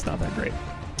part. That's not that great.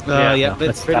 Yeah,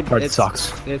 that part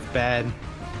sucks. It's bad.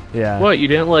 Yeah. What, you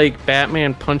didn't like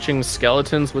Batman punching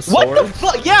skeletons with What swords? the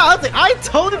fuck? Yeah, I was like, I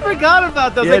totally forgot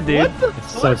about that. I was Yeah, like, dude. what the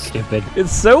It's fuck? so stupid.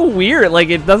 It's so weird. Like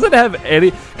it doesn't have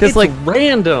any because It's like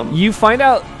random. you find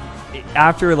out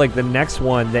after like the next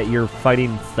one that you're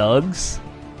fighting thugs,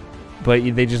 but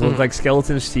they just look like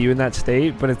skeletons to you in that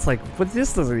state. But it's like, but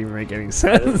this doesn't even make any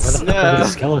sense. What are the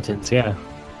skeletons? Yeah.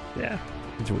 Yeah,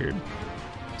 it's weird.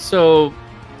 So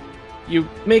you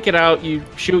make it out, you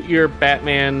shoot your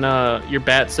Batman, your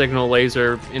bat signal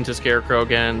laser into Scarecrow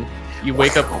again. You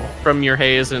wake up from your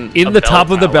haze and In the top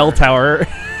of the bell tower.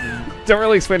 Don't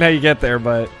really explain how you get there,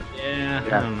 but Yeah,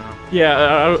 Yeah. I don't know.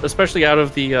 Yeah, especially out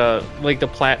of the like the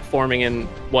platforming and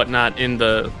whatnot in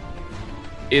the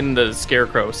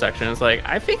Scarecrow section. It's like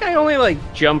I think I only like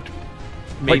jumped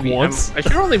maybe once? I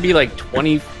should only be like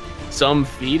 20 some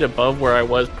feet above where I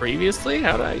was previously.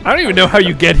 How did I don't even know how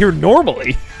you get here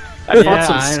normally. I fought Yeah,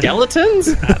 some I know.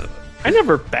 skeletons? I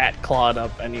never bat clawed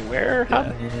up anywhere.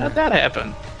 How'd that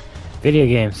happen? Video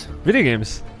games. Video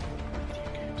games.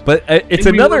 But it's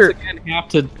Maybe we another once again have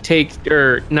to take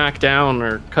or knock down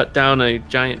or cut down a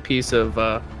giant piece of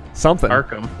something.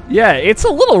 Arkham. Yeah, it's a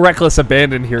little reckless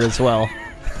abandon here as well.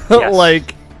 Yes.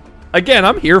 Like, again,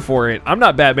 I'm here for it. I'm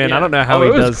not Batman. Yeah. I don't know how Oh, he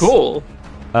it was does. cool.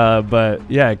 But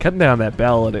yeah, cutting down that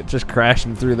bell and it just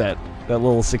crashing through that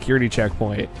little security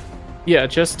checkpoint. Yeah,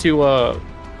 just to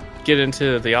get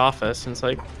into the office. And it's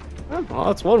like, oh, well,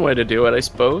 that's one way to do it, I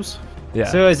suppose. Yeah.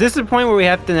 So is this the point where we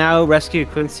have to now rescue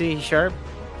Quincy Sharp?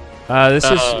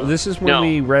 This is when no.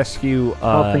 we rescue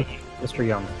Mr.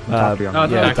 Young. yeah, Dr. Young. Oh,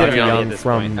 Dr. Dr. Young Young at this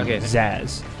from point. Okay.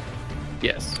 Zaz.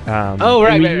 Yes. Oh,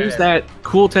 right, And we right, use right. that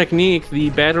cool technique, the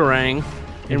Batarang,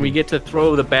 and we get to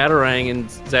throw the Batarang in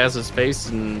Zaz's face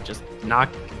and just knock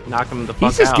him the fuck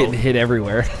He's just out. getting hit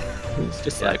everywhere. It's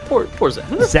just like, poor Zaz.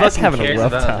 Zaz having a cares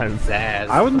rough about time. Zaz.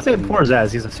 I wouldn't say poor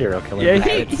Zaz. He's a serial killer. Yeah,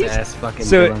 It's he's- Zaz fucking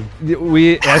So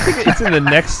villain. I think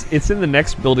it's in the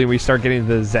next building we start getting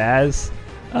the Zaz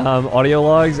audio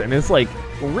logs, and it's like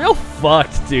real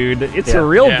fucked, dude. It's Yeah.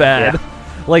 real Yeah. bad.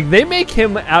 Like they make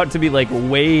him out to be like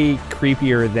way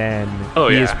creepier than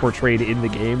he is yeah. portrayed in the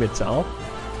game itself,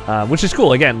 which is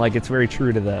cool. Again, like it's very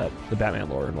true to the Batman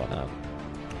lore and whatnot.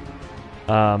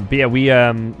 But yeah,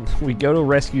 we go to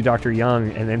rescue Dr.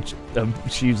 Young, and then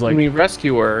she's like, When we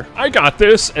rescue her, "I got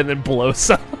this," and then blows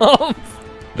up.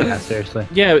 Yeah, seriously.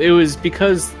 yeah, it was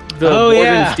because the Oh,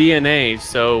 Gordon's yeah. DNA,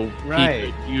 so Right.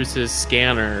 he could use his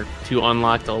scanner to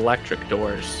unlock the electric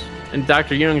doors. And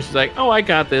Dr. Young's just like, oh, I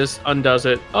got this, undoes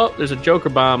it. Oh, there's a Joker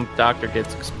bomb. Doctor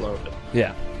gets exploded.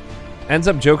 Yeah. Ends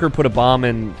up Joker put a bomb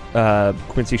in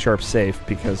Quincy Sharp's safe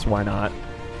because why not?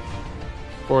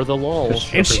 For the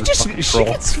lulz. And she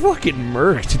gets fucking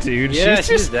murked, dude. Yeah, She's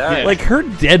she just died. like her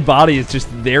dead body is just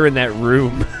there in that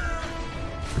room.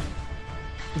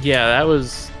 Yeah,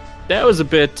 that was a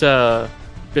bit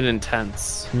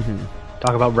intense.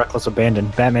 Talk about reckless abandon.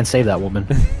 Batman saved that woman.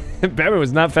 Batman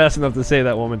was not fast enough to save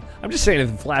that woman. I'm just saying,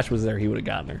 if the Flash was there, he would have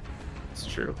gotten her. It's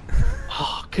true.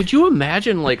 Oh, could you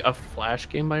imagine like a Flash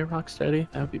game by Rocksteady?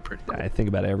 That would be pretty cool. I think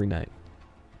about it every night.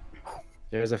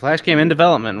 There was a Flash game in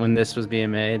development when this was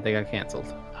being made. They got canceled.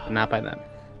 Not by them.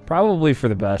 Probably for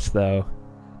the best, though.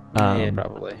 Yeah,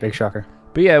 probably. Big shocker.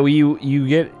 But yeah, you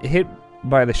get hit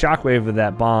by the shockwave of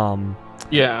that bomb,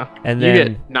 Yeah, and you then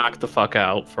get knocked the fuck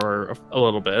out for a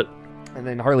little bit.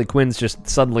 Harley Quinn's just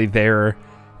suddenly there,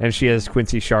 and she has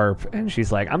Quincy Sharp, and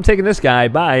she's like, "I'm taking this guy,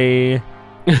 bye."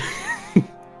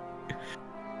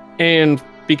 And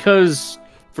because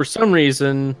for some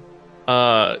reason,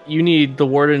 you need the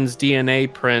warden's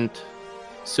DNA print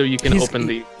so you can open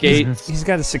the gates. He's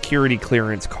got a security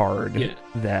clearance card Yeah.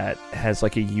 that has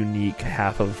like a unique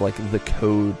half of like the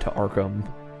code to Arkham.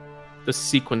 The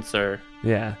sequencer.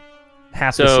 Yeah,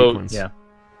 half the So- sequence. Yeah.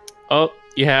 Oh,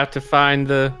 you have to find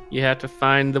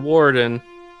the warden.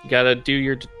 You gotta do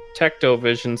your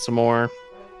detectovision some more.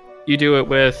 You do it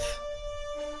with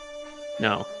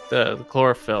the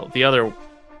chlorophyll. The other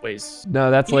ways.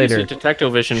 No, that's You later. use your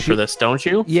detectovision for this, don't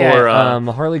you? Yeah,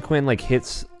 For, Harley Quinn like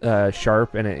hits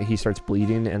Sharp and he starts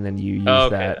bleeding, and then you use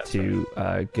Okay, that that's to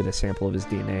get a sample of his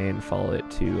DNA and follow it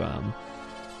to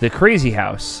the Crazy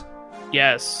House.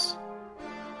 yes.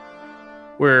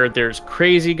 Where there's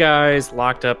crazy guys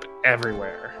locked up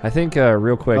everywhere. I think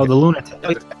real quick. Oh, the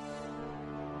lunatic.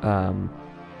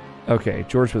 Okay,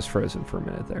 George was frozen for a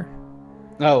minute there.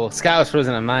 Oh, well, Scott was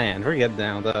frozen on my end. We're good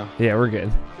now, though. Yeah, we're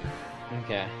good.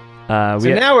 Okay. So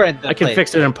So now we're at the I can place.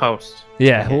 fix it in post.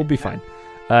 yeah, Okay. we'll be fine.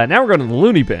 Now we're going to the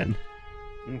loony bin.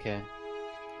 Okay.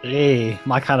 Hey,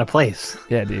 my kind of place.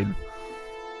 Yeah, dude.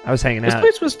 I was hanging This out.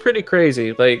 place was pretty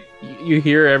crazy. Like you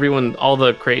hear everyone, all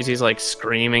the crazies, like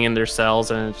screaming in their cells,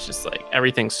 and it's just like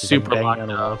everything's super Banging locked on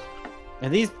the up. wall.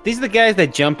 And these are the guys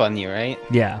that jump on you, right?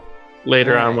 Yeah.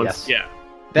 Later on, Yes. once yeah,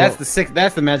 That's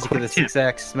That's the magic of the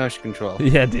 6X motion control.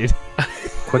 Yeah, dude.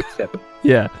 Quick tip.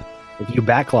 Yeah. If you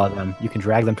backclaw them, you can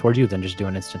drag them towards you, then just do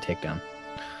an instant takedown.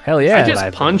 Hell yeah. I just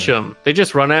I've punch done. them. They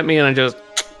just run at me, and I just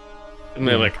and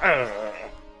they're like, "Ugh."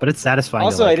 But it's satisfying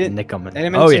Also, to I like, didn't- nick them. I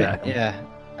didn't Oh, mention, yeah. yeah.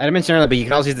 I didn't mention earlier, but you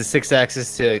can also use the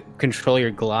 6-axis to control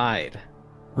your glide.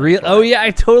 Oh yeah,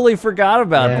 I totally forgot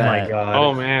about Oh that. my god.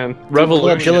 oh man, Pull up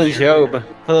revolution. Dylan Job.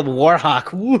 Pull up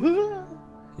Warhawk. Woo!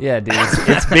 Yeah, dude.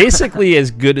 It's basically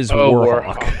as good as Oh,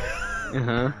 Warhawk.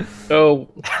 Uh-huh. Oh,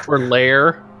 or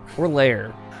lair. Or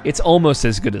Lair. It's almost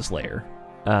as good as Lair.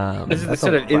 This is the That's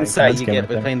sort a of insight you game get right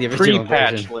with there. playing the original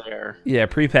Pre-patch version. lair. Yeah,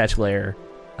 pre-patch Lair.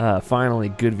 Finally,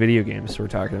 good video games we're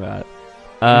talking about.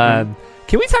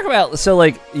 Can we talk about, so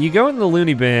like, you go in the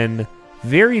loony bin,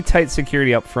 very tight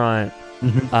security up front.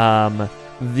 Mhm.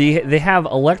 They have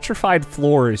electrified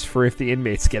floors for if the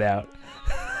inmates get out.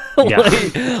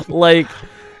 Yeah. like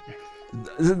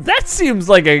that seems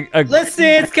like a Listen,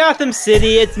 it's Gotham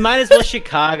City. It's might as well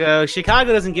Chicago.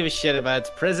 Chicago doesn't give a shit about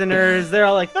its prisoners. They're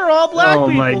all like, they're all black Oh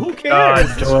people. my Who cares? God,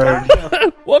 It's George.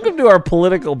 Chicago. Welcome to our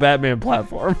political Batman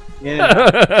platform.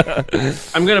 Yeah.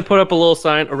 I'm gonna put up a little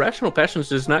sign. Irrational Passions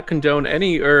does not condone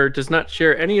any or does not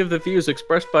share any of the views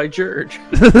expressed by George.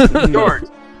 George.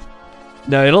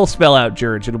 No, it'll spell out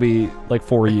George. It'll be like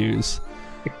 4 U's.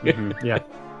 Yeah.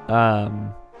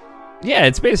 Yeah,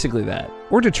 it's basically that.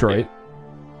 Or Detroit.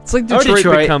 It's like Or Detroit,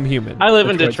 Detroit. become human. I live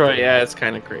in Detroit's Detroit. cool. Yeah, it's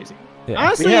kind of crazy. Yeah.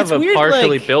 Honestly, We have it's a weird,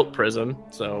 partially like, built prison,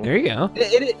 so There you go.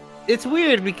 It's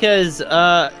weird because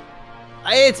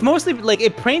it's mostly like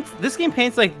this game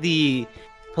paints like the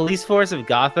police force of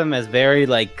Gotham as very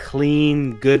like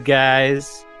clean, good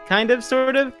guys, kind of,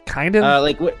 sort of. Kind of.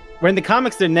 Like where in the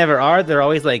comics there never are. They're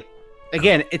always like,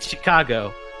 again, it's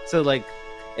Chicago, so like.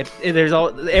 If there's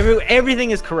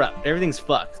everything is corrupt, everything's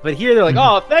fucked. But here they're like,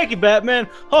 "Oh, thank you, Batman.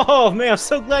 Oh man, I'm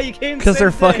so glad you came." Because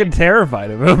they're fucking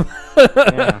terrified of him.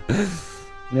 Yeah.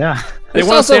 Yeah. they It's want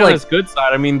to also stay on like- his good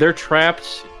side. I mean, they're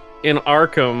trapped in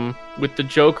Arkham with the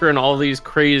Joker and all these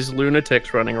crazed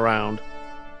lunatics running around.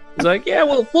 He's like, yeah,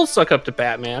 we'll suck up to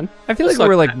Batman. I feel like Suck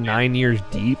we're like Batman. 9 years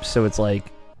deep, so it's like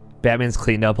Batman's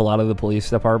cleaned up a lot of the police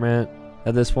department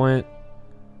at this point.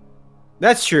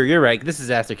 That's true. You're right. This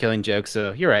is after Killing Joke,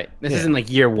 so you're right. This Yeah. isn't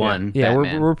like year one. Yeah,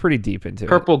 Batman. we're pretty deep into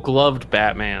Purple gloved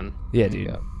Batman. it. Yeah,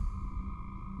 dude.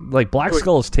 Like Black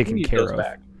Skull is We taken need care those of.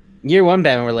 back. Year one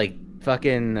Batman. We're like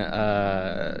fucking.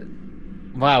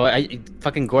 Wow,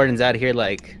 fucking Gordon's out here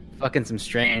like fucking some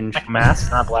strange. Black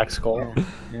Mask, not Black Skull.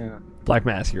 Yeah. Black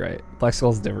Mask, you're right. Black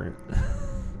Skull's different.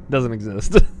 Doesn't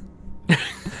exist. I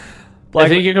Black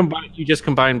think you just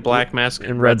combine Black Mask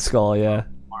and Red Skull, yeah.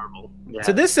 Marvel. Yeah.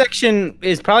 So this section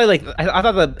is probably like I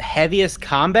thought the heaviest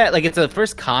combat. Like it's the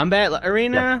first combat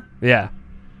arena. Yeah.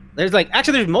 There's like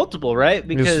actually there's multiple, right?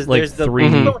 Because like there's the 3.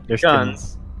 There's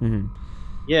guns. Mhm.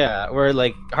 Yeah, where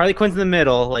like Harley Quinn's in the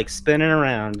middle, like spinning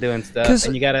around doing stuff, 'Cause-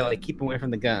 and you gotta like keep away from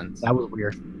the guns. That was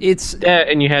weird. It's Yeah,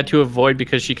 and you had to avoid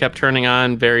because she kept turning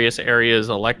on various areas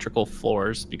electrical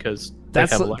floors because they have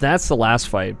that's the last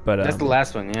fight, but That's the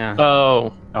last one, yeah.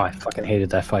 Oh, Oh, I fucking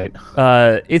hated that fight.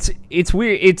 it's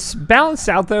weird. It's balanced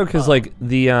out though, because like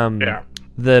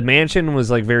the mansion was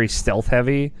like very stealth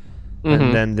heavy,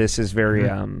 and then this is very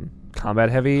combat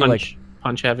heavy.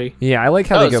 punch heavy. Yeah, I like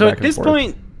how they go so back at and this forth.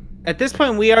 point,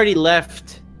 we already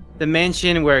left the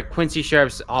mansion where Quincy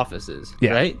Sharp's office is,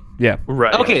 Yeah. right? Yeah,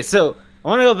 Right. Okay, so I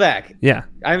want to go back. yeah.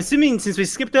 I'm assuming since we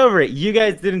skipped over it, you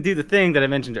guys didn't do the thing that I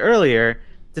mentioned earlier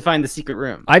to find the secret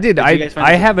room. I did. you guys find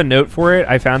I the- have a note for it.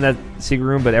 I found that secret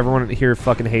room, but everyone here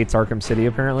fucking hates Arkham City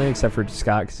apparently, except for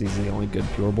Scott because he's the only good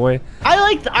pure boy.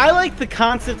 I like the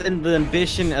concept and the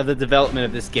ambition of the development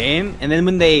of this game, and then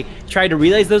when they tried to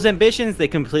realize those ambitions, they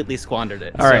completely squandered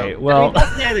it. All right, well-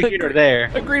 that's neither here nor there.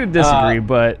 Agree to disagree,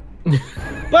 but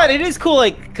But it is cool,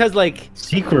 like, because like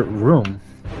Secret room.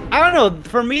 I don't know.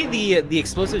 For me, the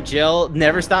explosive gel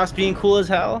never stops being cool as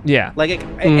hell. Yeah. Like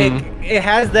it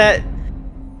has that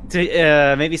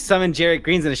to maybe summon Jarrett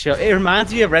Greens in the show. It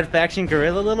reminds me of Red Faction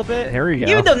Gorilla a little bit. There you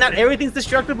go. Even though not everything's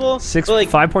destructible, but, like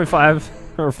 5.5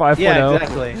 or 5.0. yeah,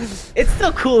 exactly. It's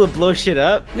still cool to blow shit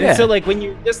up. Yeah. And so like when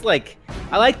you just like,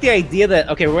 I like the idea that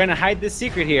okay, we're gonna hide this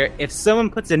secret here. If someone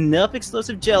puts enough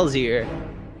explosive gels here,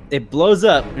 it blows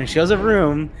up and shows a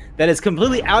room that is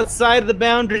completely outside the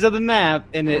boundaries of the map,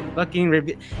 and it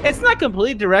fucking it's not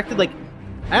completely directed. Like,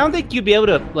 I don't think you'd be able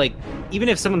to like, even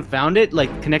if someone found it,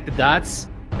 like connect the dots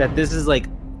that this is like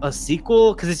a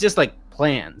sequel, because it's just like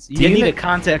plans. You need a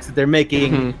context that they're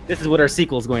making. This is what our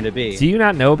sequel is going to be. Do you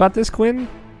not know about this, Quinn?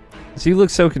 So you look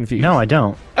so confused. No, I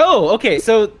don't. Oh, okay.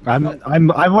 So I'm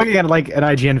looking at like an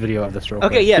IGN video of this real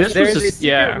quick. okay, yes, This there's was a just- secret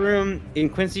yeah. room in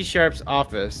Quincy Sharp's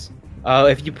office.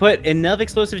 If you put enough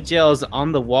explosive gels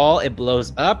on the wall, it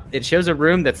blows up. It shows a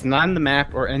room that's not on the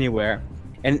map or anywhere.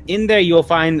 And in there, you'll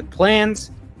find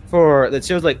plans that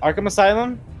shows like Arkham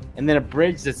Asylum, and then a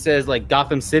bridge that says like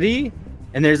Gotham City.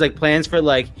 And there's like plans for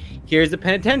like, here's the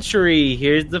penitentiary,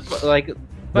 here's the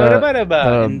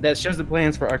and that shows the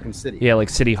plans for Arkham City. Yeah, like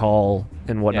City Hall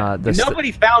and whatnot. And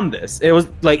nobody found this. It was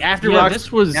like after Rockstar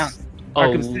this was announced a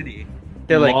Arkham City.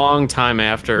 They're like, long time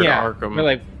after Arkham. They're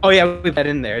like, oh yeah, we put that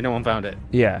in there. No one found it.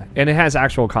 Yeah, and it has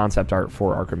actual concept art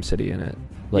for Arkham City in it,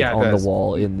 like Yeah, it on does. the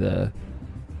wall in the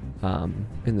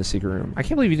secret room. I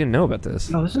can't believe you didn't know about this.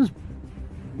 No, this is.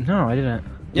 No, I didn't.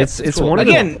 Yeah, it's cool. one of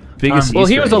Again, the biggest. Well,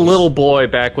 he Easter was a eggs. little boy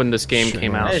back when this game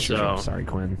came Sure, out. that's So Sorry,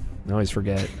 Quinn. I always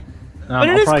forget. but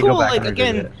it I'll is probably cool. go back Like and revisit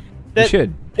again, it. You that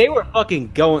should. they were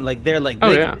fucking going. Like they're like, Oh,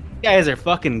 they- yeah. these guys are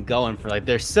fucking going for like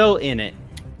they're so in it.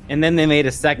 And then they made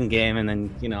a second game, and then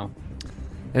And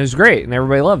it was great, and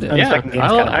everybody loved it. And the yeah, second game's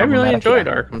kinda I really problematic, enjoyed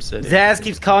yeah. Arkham City. Zaz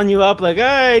keeps calling you up like,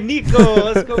 "Hey, Nico,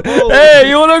 let's go bowling." Hey,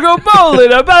 you want to go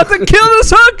bowling? I'm about to kill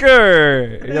this hooker.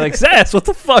 And you're like, Sass, what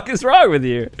the fuck is wrong with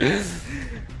you?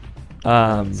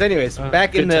 So, anyways,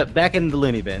 back in good the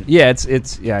loony bin. Yeah,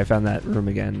 it's yeah. I found that room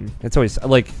again. It's always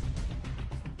like,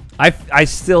 I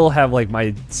still have like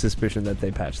my suspicion that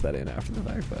they patched that in after the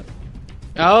fact, but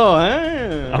Oh,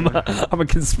 I'm a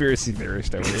conspiracy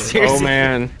theorist over here. Seriously? Oh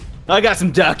man, I got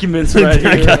some documents right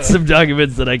I here. got some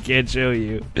documents that I can't show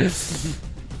you. My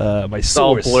it's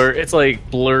all source. blur. It's like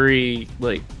blurry,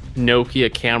 like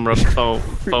Nokia camera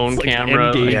phone Like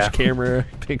camera. Engage Yeah. camera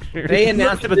picture. They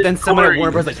announced it, but then someone at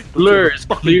Warner Bros. Like, Blur is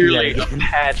fucking clearly do a that.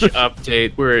 patch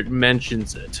update where it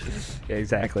mentions it. Yeah,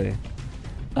 exactly.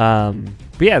 But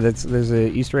yeah, there's a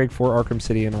Easter egg for Arkham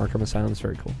City and Arkham Asylum. It's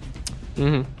very cool.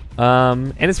 Mm-hmm.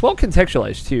 And it's well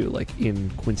contextualized too, like in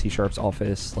Quincy Sharp's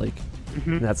office, like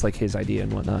that's like his idea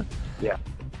and whatnot. Yeah.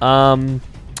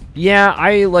 Yeah,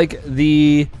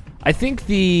 I think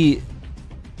the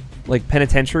like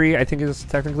penitentiary, I think is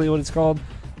technically what it's called.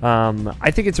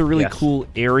 I think it's a really Yes. cool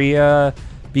area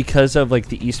because of like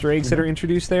the Easter eggs that are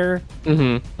introduced there.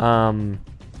 Mm-hmm.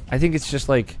 I think it's just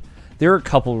like there are a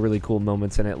couple really cool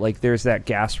moments in it. Like there's that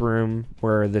gas room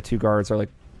where the two guards are like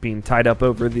being tied up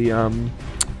over the Oh,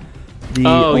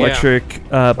 yeah. electric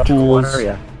pools. Corner,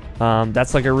 yeah.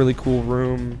 That's like a really cool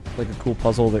room, like a cool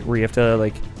puzzle that where you have to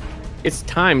like. It's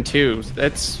time too.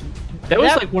 That was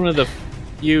Yeah. like one of the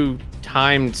few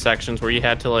timed sections where you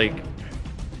had to like.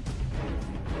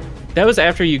 That was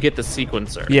after you get the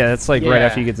sequencer. Yeah, that's like right Yeah.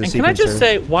 after you get the And sequencer. can I just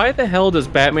say, why the hell does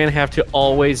Batman have to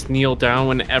always kneel down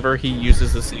whenever he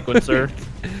uses the sequencer?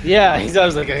 Yeah, he's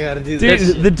always like, I gotta do dude,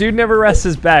 this. the dude never rests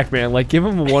his back, man. Like, give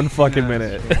him one fucking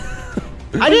minute.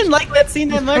 I didn't like that scene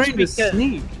that much because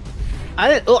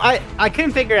I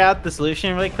couldn't figure out the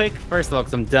solution really quick. First of all,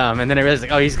 because I'm dumb, and then I realized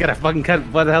like, oh, he's gotta fucking cut.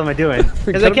 What the hell am I doing?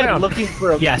 Because I Cut him kept down. looking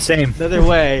for Yeah, same. another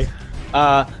way.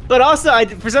 But also,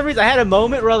 for some reason I had a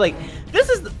moment where like this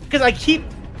is because I keep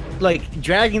like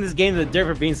dragging this game to the dirt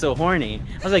for being so horny.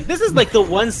 I was like, this is like the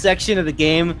one section of the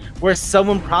game where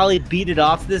someone probably beat it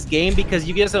off this game because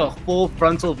you get a full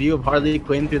frontal view of Harley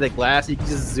Quinn through the glass. You can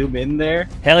just zoom in there.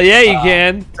 Hell yeah, you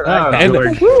can. Oh, And,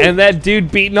 George. and that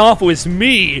dude beating off was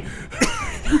me.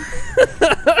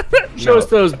 Show us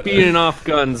those beating off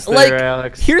guns there, Like,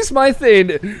 Alex. here's my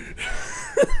thing.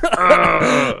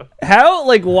 How,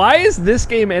 like, why is this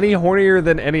game any hornier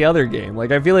than any other game?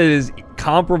 Like, I feel it is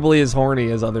comparably as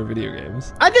horny as other video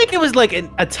games. I think it was like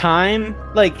a time,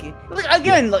 like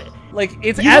again, Like,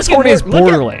 it's You as look at horny as look at-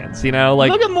 Borderlands, you know?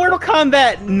 Like, look at Mortal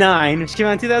Kombat 9, which came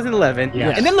out in 2011,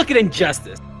 Yes. and then look at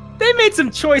Injustice. They made some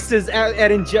choices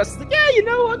at Injustice. Like, yeah, you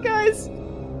know what, guys?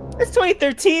 It's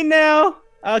 2013 now.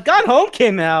 Gone Home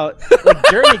came out. Like,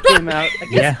 Journey came out. I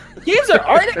guess games are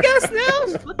art, I guess,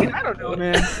 now? Fucking, I don't know,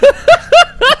 man.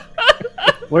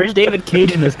 Where's David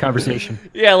Cage in this conversation?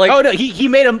 yeah, like, Oh, no, he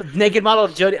made a naked model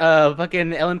of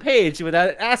fucking Ellen Page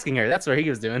without asking her. That's what he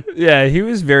was doing. yeah, he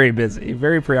was very busy,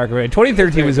 very preoccupied.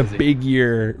 2013 was a busy. big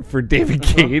year for David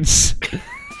Cage.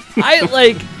 I,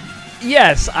 like,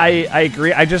 yes, I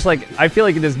agree. I just, like, I feel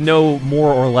like it is no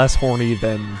more or less horny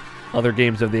than other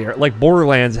games of the year. Like,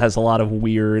 Borderlands has a lot of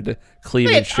weird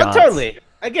cleavage Hey, shots. totally.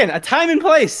 Again, a time and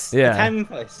place. Yeah. A time and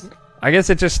place. I guess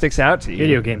it just sticks out to you.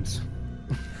 Video games.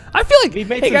 I feel like, We've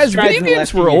made hey some guys, strides video in the games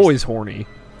last few were years. always horny.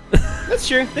 That's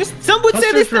true. Some would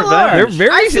say they Buster's still Revenge. are. They're very-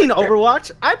 I've seen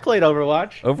Overwatch. I played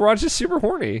Overwatch. Overwatch is super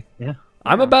horny. Yeah.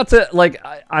 I'm about to, like,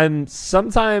 I'm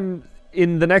sometime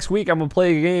in the next week, I'm going to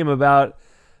play a game about,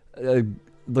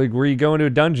 like, where you go into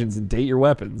dungeons and date your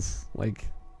weapons. Like,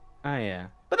 Oh yeah.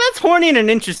 But that's horny in an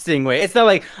interesting way. It's not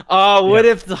like, oh, what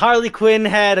if the Harley Quinn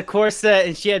had a corset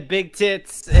and she had big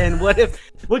tits? And what if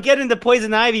we'll get into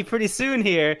Poison Ivy pretty soon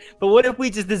here? But what if we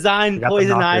just designed got the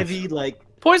Poison knockers. Ivy like?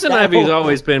 Poison that Ivy's whole-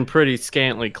 always been pretty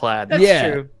scantily clad. That's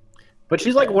Yeah. true. But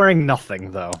she's like wearing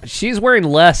nothing though. she's wearing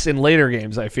less in later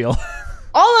games, I feel.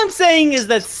 All I'm saying is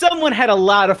that someone had a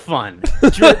lot of fun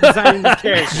designing this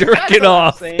character. That's Jerking all I'm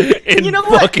off saying. in You know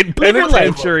what? fucking Live your life.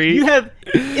 penitentiary. You have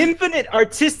infinite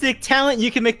artistic talent.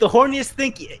 You can make the horniest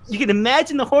thing. You can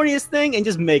imagine the horniest thing and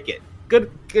just make it.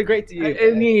 Good, great to you.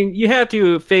 I mean, you have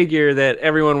to figure that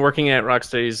everyone working at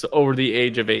Rockstar is over the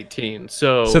age of 18,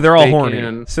 so So they're all they horny.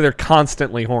 can- So they're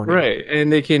constantly horny. right?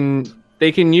 And they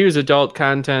can use adult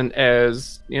content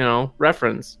as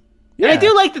reference. And I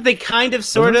do like that they kind of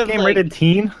sort Isn't of this game like, rated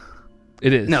teen?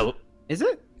 It is. No, is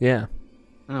it? Yeah.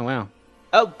 Oh wow.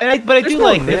 Oh, but I do no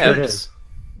like maps. that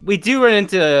we do run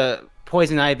into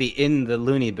Poison Ivy in the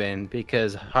loony bin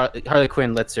because Harley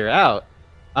Quinn lets her out,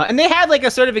 and they had like a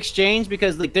sort of exchange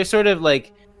because like they're sort of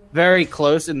like very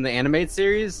close in the animated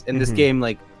series, and this game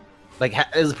like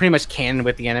is pretty much canon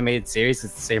with the animated series.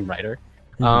 It's the same writer.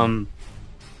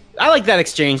 I like that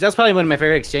exchange. That's probably one of my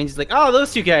favorite exchanges. Like, oh,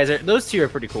 those two are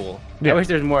pretty cool. Yeah. I wish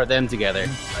there's more of them together.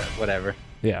 But whatever.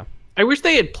 Yeah. I wish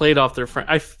they had played off their friend.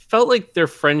 I felt like their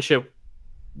friendship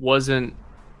wasn't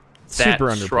that Super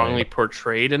underplayed. strongly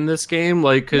portrayed in this game.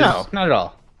 Like, cause, No, not at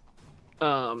all.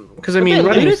 Because I mean, they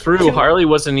running alluded through, to- Harley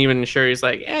wasn't even sure. He's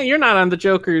like, "Yeah, you're not on the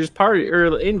Joker's party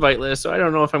or invite list, so I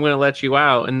don't know if I'm going to let you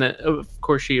out." And then, of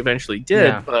course, she eventually did.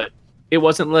 Yeah. But it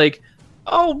wasn't like,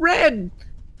 "Oh, Red,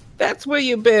 that's where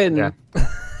you've been. Yeah.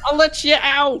 I'll let you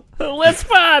out." Let's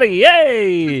party.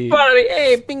 Yay. Party,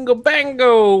 hey, bingo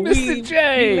bango. Mr.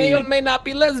 J. We may or may not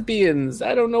be lesbians.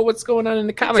 I don't know what's going on in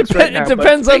the comics right now. It but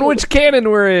depends on bingo. which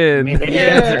canon we're in.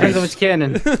 Yeah, depends on which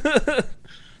canon.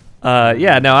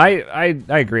 Yeah, no, I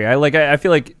agree. I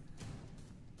feel like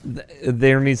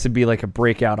there needs to be like a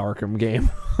breakout Arkham game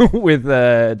with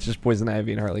just Poison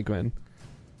Ivy and Harley Quinn.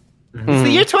 It's the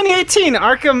year 2018.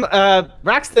 Arkham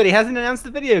Rocksteady hasn't announced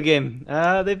the video game.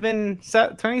 They've been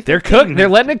 2015. They're cooked. They're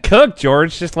letting it cook,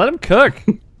 George. Just let them cook.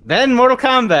 Then Mortal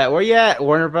Kombat. Where you at,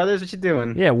 Warner Brothers? What you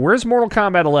doing? Yeah, where's Mortal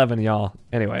Kombat 11, y'all?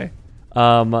 Anyway,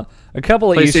 a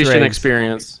couple of Easter PlayStation eggs.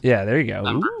 experience Yeah, there you go.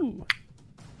 Ooh.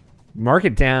 Mark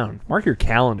it down. Mark your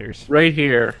calendars. right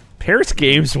here. Paris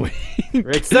Games Week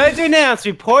We're excited to announce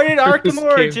we ported Arkham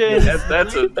Origins.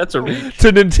 That's a reach.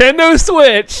 to Nintendo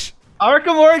Switch.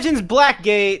 Arkham Origins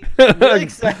Blackgate. Really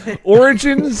excited.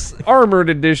 Origins Armored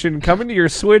Edition coming to your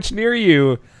Switch near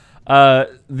you. The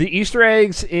Easter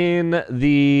eggs in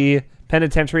the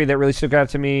penitentiary that really stuck out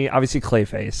to me, obviously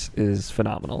Clayface is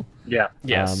phenomenal. Yeah.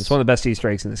 Yes. It's one of the best Easter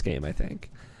eggs in this game, I think.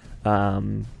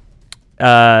 The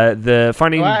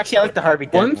finding... Well, actually, I like the Harvey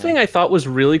Dent One thing I thought was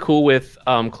really cool with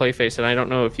Clayface, and I don't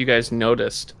know if you guys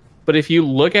noticed, but if you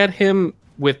look at him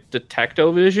with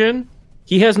Detecto Vision,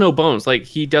 he has no bones. Like,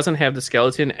 he doesn't have the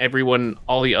skeleton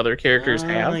all the other characters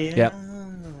have. Yeah. Yep.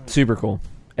 Super cool.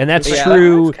 And that's Yeah,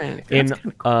 true that's in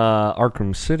kinda cool.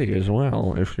 Arkham City as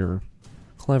well, if you're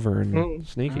clever and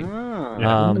sneaky.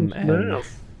 Ah. And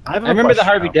I remember the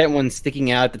Harvey Dent one sticking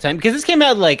out at the time because this came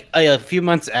out like a few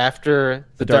months after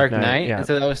The Dark Knight, yeah. and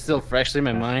so that was still freshly in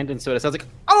my mind. And so it sounds like,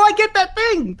 oh, I get that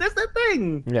thing. That's that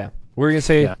thing. yeah. What were you going to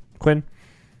say, Yeah. Quinn?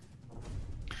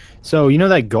 So you know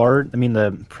that guard? I mean,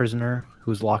 the prisoner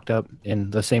who's locked up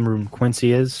in the same room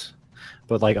Quincy is,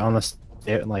 but like on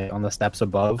the steps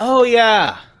above. Oh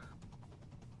yeah.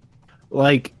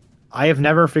 Like, I have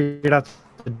never figured out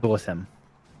to deal with him.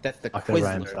 That's the Locked up by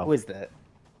Quizler. himself. Who is that?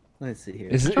 Let's see here.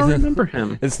 Is it, I don't remember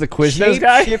him. It's the Quiznos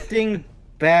guy? Shape-shifting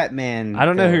Batman. I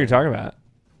don't know who guy. you're talking about.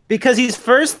 Because he's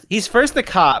first the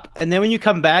cop, and then when you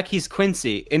come back, he's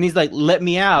Quincy, and he's like, "Let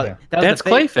me out." Yeah. That was That's the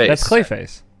thing. Clayface. That's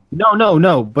Clayface.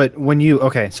 No. But when you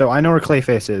so I know where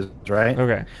Clayface is, right?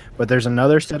 Okay. But there's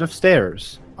another set of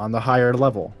stairs on the higher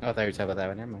level. Oh, I thought you were talking about that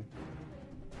one. Never mind.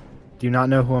 Do you not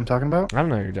know who I'm talking about? I don't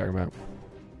know what you're talking about.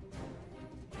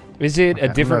 Is it a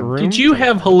Okay, different I'm room? Did you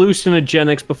have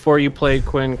hallucinogenics before you played,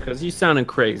 Quinn? Because you sounded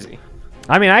crazy.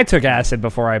 I mean, I took acid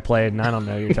before I played, and I don't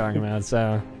know what you're talking about,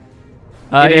 so...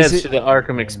 It is adds to the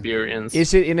Arkham experience.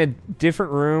 Is it in a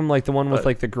different room, like the one with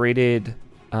like the graded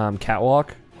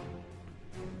catwalk?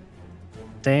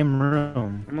 Same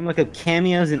room. I'm gonna look up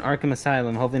cameos in Arkham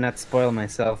Asylum. Hopefully, not spoil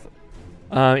myself.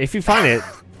 If you find it,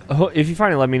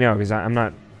 let me know because I'm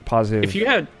not positive.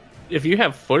 if you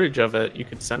have footage of it, you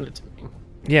could send it to me.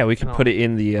 Yeah, we can put it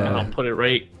in the. I'll put it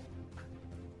right.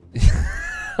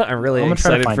 I'm really I'm gonna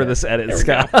try to excited find for it. this edit, we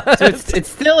Scott. So it's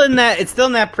still in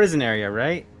that prison area,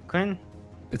 right, Quinn?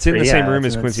 It's in the Yeah, same room it's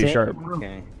as in the Quincy same Sharp. room.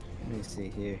 Okay. Let me see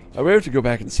here. I would have to go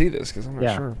back and see this because I'm not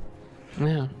Yeah. sure.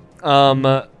 Yeah.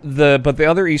 The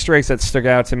other Easter eggs that stuck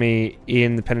out to me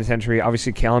in the penitentiary,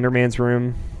 obviously Calendar Man's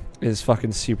room is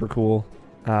fucking super cool.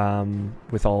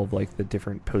 With all of like the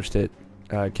different post-it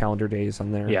calendar days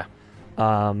on there. Yeah.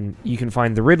 You can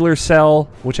find the Riddler cell,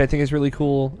 which I think is really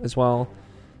cool as well.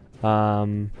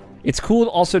 It's cool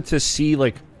also to see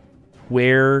like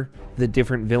where the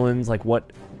different villains, like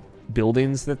what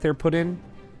buildings that they're put in.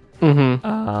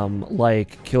 Mm-hmm.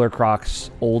 Like Killer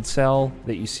Croc's old cell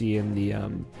that you see in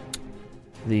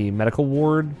the medical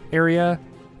ward area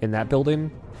in that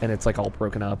building, and it's like all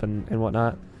broken up and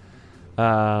whatnot.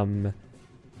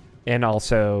 And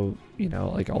also, you know,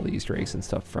 like all the Easter eggs and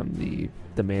stuff from the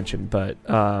mansion. But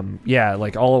yeah,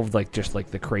 like all of like just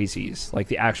like the crazies, like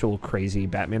the actual crazy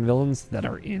Batman villains that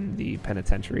are in the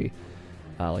penitentiary,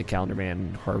 like Calendar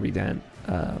Man, Harvey Dent,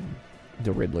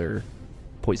 the Riddler,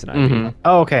 Poison Ivy. Mm-hmm.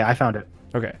 Oh, okay. I found it.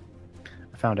 Okay.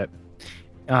 I found it.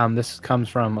 This comes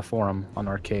from a forum on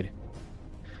Arcade.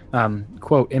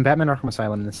 Quote, in Batman Arkham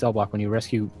Asylum, in the cell block, when you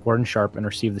rescue Gordon Sharp and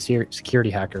receive the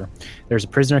security hacker, there's a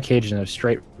prisoner caged in a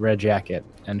straight red jacket,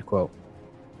 end quote.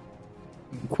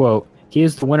 Quote, he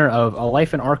is the winner of A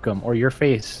Life in Arkham or Your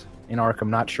Face in Arkham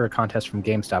Not Sure contest from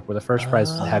GameStop, where the first prize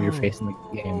is to have your face in the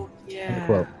game, end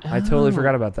quote. I totally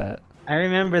forgot about that. I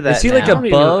remember that. Is he like now.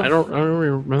 above I don't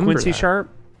remember Quincy that. Sharp?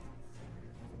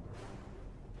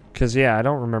 Because, yeah, I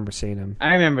don't remember seeing him.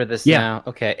 I remember this Yeah. now.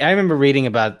 Okay, I remember reading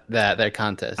about their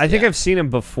contest. I think yeah. I've seen him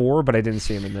before, but I didn't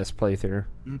see him in this playthrough.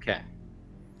 Okay.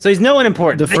 So he's no one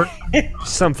important. The first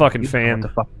Some fucking what fan. the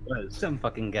fuck it was. Some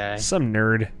fucking guy. Some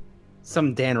nerd.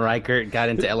 Some Dan Reichert got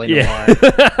into LA Yeah. Noire.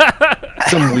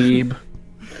 Some weeb.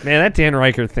 Man, that Dan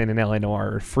Riker thing in LA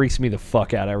Noire freaks me the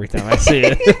fuck out every time I see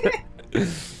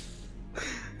it.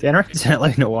 Dan Reichert's in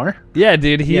LA Noire? Yeah,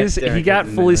 dude, he Yeah, is. Dan He got Riker's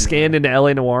in fully LA scanned into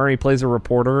LA Noire. He plays a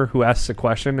reporter who asks a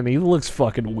question, and he looks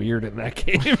fucking weird in that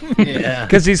game. Yeah.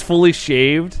 Because he's fully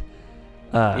shaved.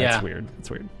 Yeah. It's weird. It's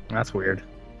weird. That's weird.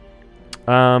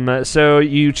 So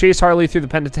you chase Harley through the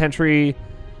penitentiary,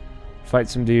 fight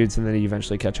some dudes, and then you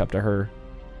eventually catch up to her.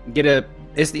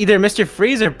 It's either Mr.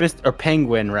 Freeze or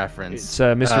Penguin reference. It's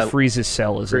Mr. Freeze's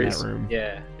cell is in Freeze. that room,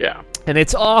 Yeah. Yeah. and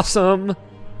it's awesome.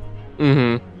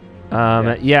 Mm-hmm.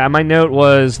 Yeah, my note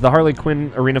was the Harley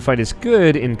Quinn arena fight is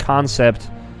good in concept,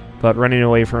 but running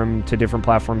away from to different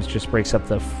platforms just breaks up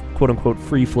the quote-unquote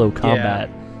free flow combat.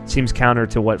 Seems counter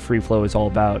to what free flow is all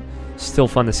about. Still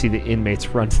fun to see the inmates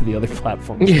run to the other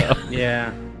platforms. Yeah. though.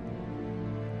 Yeah.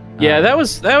 Yeah, that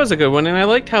was a good one, and I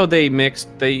liked how they mixed.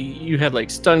 You had like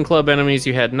stun club enemies,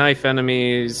 you had knife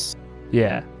enemies.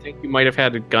 Yeah. I think you might have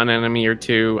had a gun enemy or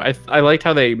two. I liked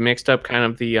how they mixed up kind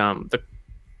of the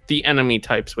enemy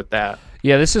types with that.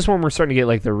 Yeah, this is when we're starting to get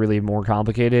like the really more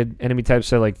complicated enemy types.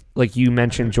 So like you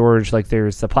mentioned, George, like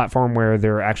there's the platform where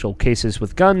there are actual cases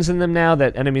with guns in them now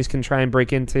that enemies can try and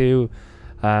break into.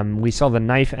 We saw the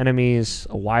knife enemies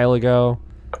a while ago,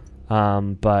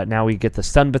 but now we get the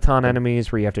stun baton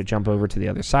enemies where you have to jump over to the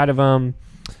other side of them.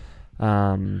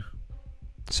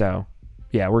 So,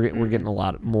 yeah, we're getting a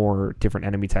lot more different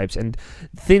enemy types and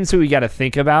things that we got to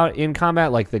think about in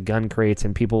combat, like the gun crates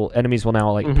and enemies will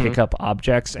now like pick up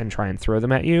objects and try and throw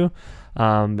them at you.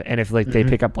 And if like they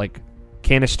pick up like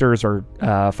canisters or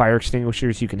fire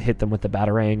extinguishers, you can hit them with the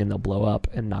batarang and they'll blow up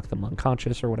and knock them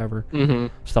unconscious or whatever.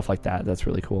 Stuff like that. That's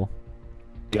really cool.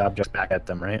 The objects back at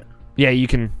them, right? Yeah, you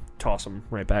can toss them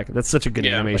right back. That's such a good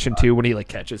animation too when he like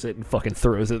catches it and fucking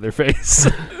throws it in their face.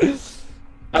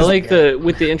 I like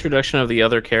with the introduction of the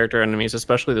other character enemies,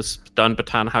 especially the stun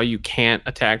baton, how you can't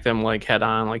attack them like head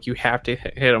on, like you have to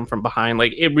hit them from behind.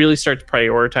 Like it really starts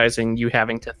prioritizing you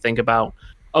having to think about,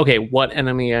 okay, what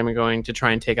enemy am I going to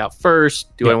try and take out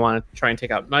first? Do I want to try and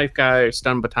take out knife guy or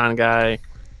stun baton guy?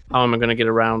 How am I going to get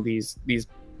around these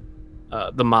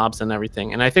the mobs and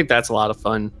everything? And I think that's a lot of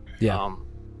fun. Yeah.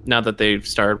 Now that they've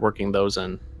started working those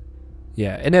in.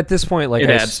 Yeah, and at this point, like it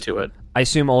adds to it. I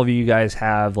assume all of you guys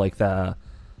have like the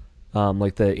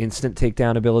instant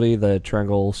takedown ability, the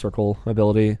triangle circle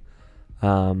ability,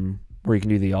 where you can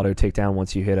do the auto takedown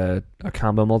once you hit a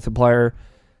combo multiplier.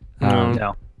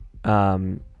 No.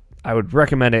 I would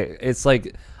recommend it. It's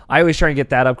like I always try and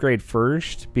get that upgrade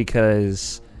first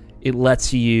because it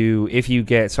lets you, if you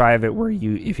get, so I have it where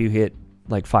if you hit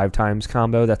like 5 times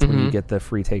combo, that's when you get the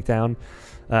free takedown,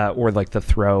 or like the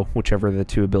throw, whichever of the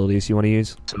 2 abilities you want to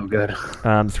use. So good.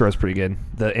 The throw's pretty good.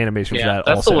 The animation for that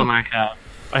that's also. the one I have.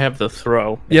 I have the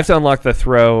throw. You have to unlock the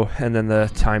throw and then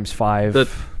the ×5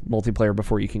 multiplayer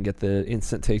before you can get the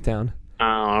instant takedown.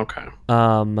 Oh, okay.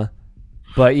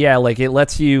 But yeah, like it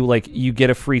lets you, like you get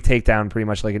a free takedown, pretty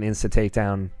much like an instant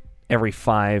takedown every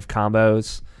 5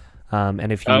 combos.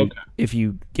 And if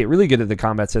you get really good at the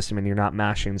combat system and you're not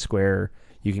mashing square,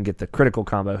 you can get the critical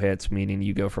combo hits, meaning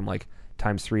you go from like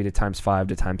 ×3 to ×5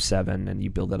 to ×7, and you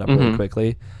build it up really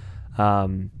quickly.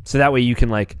 So that way you can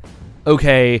like,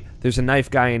 okay, there's a knife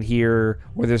guy in here,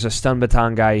 or there's a stun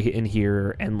baton guy in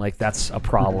here, and like that's a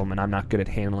problem, and I'm not good at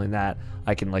handling that.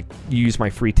 I can like use my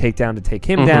free takedown to take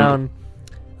him down.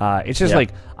 It's just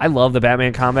like I love the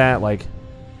Batman combat. Like,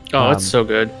 it's so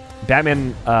good.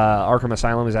 Batman Arkham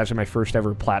Asylum is actually my first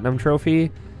ever platinum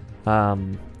trophy,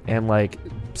 and like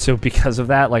so because of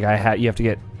that, like you have to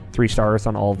get 3 stars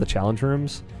on all of the challenge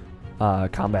rooms,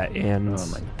 combat and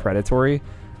predatory.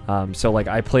 So like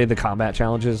I played the combat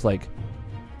challenges like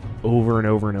over and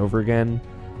over and over again.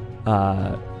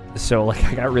 So like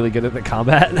I got really good at the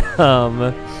combat.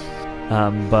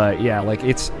 But yeah, like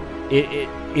it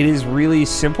is really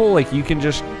simple. Like you can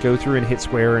just go through and hit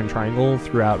square and triangle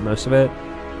throughout most of it.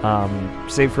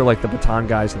 Save for like the baton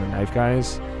guys and the knife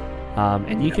guys.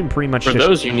 And you can pretty much for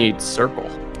those you need circle.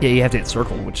 Yeah, you have to hit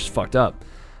circle, which is fucked up.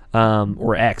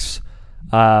 Or X.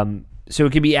 So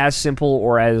it can be as simple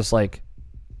or as like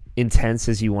intense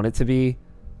as you want it to be,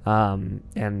 and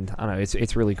I don't know,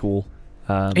 it's really cool.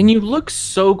 And you look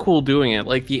so cool doing it.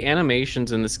 Like the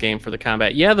animations in this game for the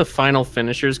combat, the final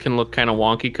finishers can look kind of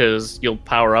wonky because you'll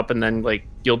power up and then like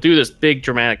you'll do this big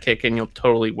dramatic kick and you'll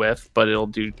totally whiff, but it'll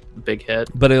do a big hit.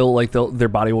 But it'll like their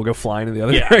body will go flying in the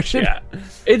other direction. Yeah,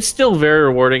 it's still very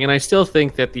rewarding, and I still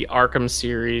think that the Arkham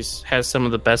series has some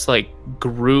of the best like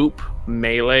group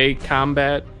melee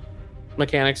combat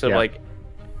mechanics of like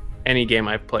any game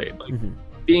I've played. Like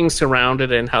being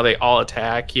surrounded and how they all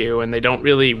attack you and they don't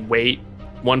really wait.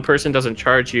 One person doesn't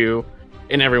charge you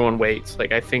and everyone waits.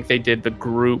 Like I think they did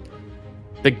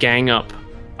the gang up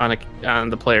on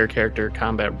the player character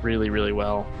combat really, really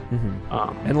well.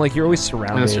 And like you're always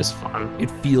surrounded. And it's just fun.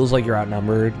 It feels like you're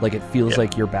outnumbered. Like it feels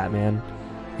like you're Batman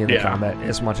in the combat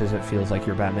as much as it feels like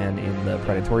you're Batman in the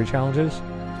predatory challenges.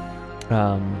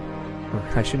 Or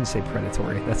I shouldn't say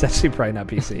predatory. That's actually probably not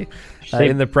PC.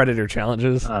 In the Predator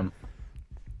challenges.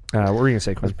 What were you gonna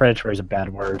say, Quinn? Predatory is a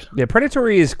bad word. Yeah,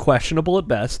 predatory is questionable at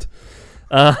best.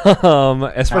 Especially,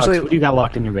 Alex, what do you got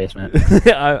locked in your basement?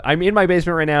 I'm in my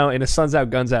basement right now in a Suns Out,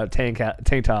 Guns Out tank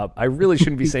top. I really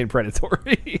shouldn't be saying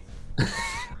predatory.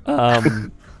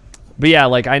 But yeah,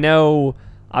 like I know,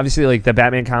 obviously, like the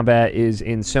Batman combat is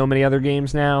in so many other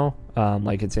games now.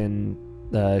 Like it's in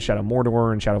Shadow of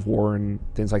Mordor and Shadow of War and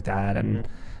things like that, and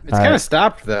it's kind of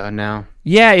stopped though now.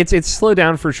 Yeah, it's slowed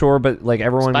down for sure, but like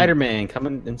everyone, Spider-Man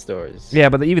coming in stores. Yeah,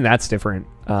 but even that's different.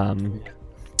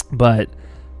 But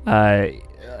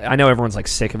I know everyone's like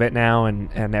sick of it now,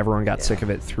 and everyone got sick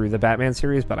of it through the Batman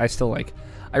series. But I still like,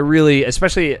 I really,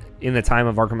 especially in the time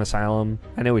of Arkham Asylum.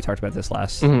 I know we talked about this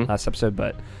last episode,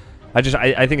 but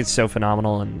I think it's so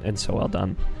phenomenal and so well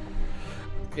done.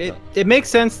 It makes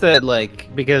sense that like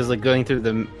because like going through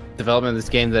the development of this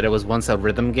game that it was once a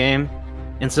rhythm game,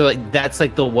 and so like that's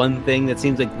like the one thing that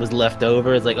seems like was left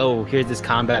over. It's like, oh, here's this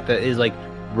combat that is like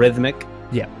rhythmic.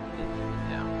 Yeah.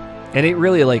 And it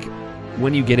really, like,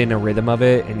 when you get in a rhythm of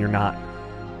it and you're not,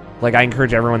 like, I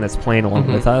encourage everyone that's playing along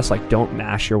with us, like, don't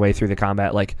mash your way through the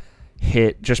combat. Like,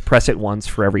 just press it once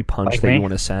for every punch Like that me? you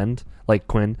want to send. Like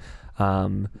Quinn.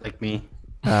 Like me.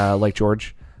 Like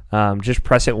George. Just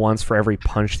press it once for every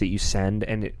punch that you send,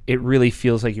 and it really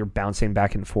feels like you're bouncing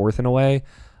back and forth in a way.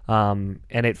 And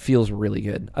it feels really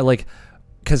good. I like,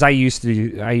 because I used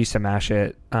to mash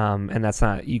it, and that's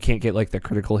not, you can't get, like, the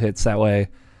critical hits that way.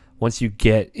 Once you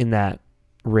get in that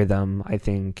rhythm, I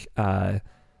think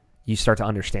you start to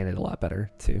understand it a lot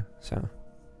better too. So,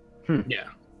 Yeah,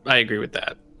 I agree with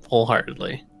that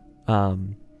wholeheartedly.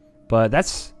 but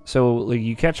that's so, like,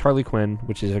 you catch Harley Quinn,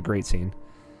 which is a great scene.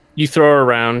 You throw her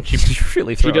around. She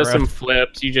really she throw does her some around.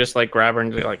 flips. You just like grab her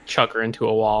and like chuck her into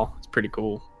a wall. It's pretty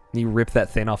cool. You rip that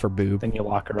thing off her boob. Then you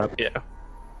lock her up. Yeah.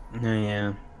 Oh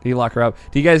yeah. You lock her up.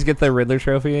 Do you guys get the Riddler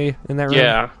trophy in that room?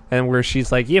 Yeah. And where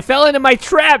she's like, "You fell into my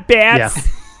trap, Bats!" Yeah.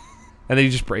 And then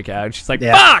you just break out. And she's like,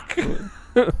 Yeah. "Fuck!"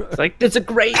 It's like there's a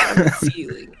grate on the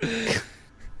ceiling.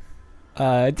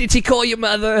 Did she call your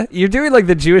mother? You're doing like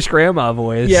the Jewish grandma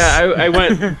voice. Yeah, I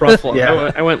went Bruffalo.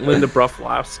 Yeah. I went Linda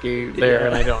Bruflovsky there,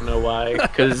 and I don't know why.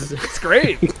 Because It's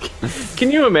great. can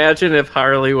you imagine if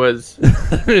Harley was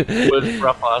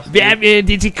Bruflovsky? Batman,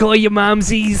 did you call your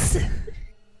momsies?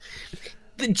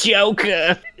 The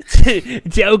Joker.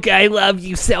 Joke, I love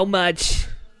you so much.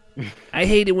 I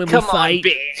hate it when Come we on, fight.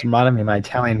 bitch. It's modeling my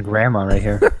Italian grandma right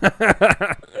here.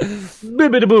 Is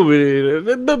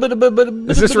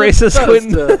this racist,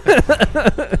 Quentin?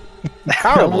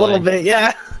 A little bit,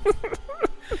 yeah.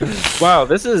 Wow,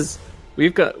 this is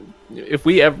we've got. If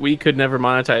we could never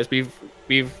monetize.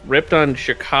 We've ripped on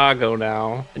Chicago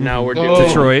now, and now we're doing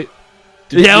Detroit.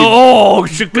 Did Yeah, we- oh,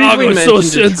 briefly Chicago's so mentioned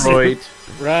sensitive. Detroit.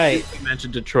 Right. We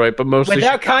mentioned Detroit, but mostly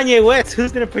Without Kanye West,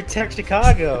 who's gonna protect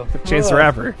Chicago? Chance the Whoa.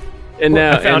 Rapper. and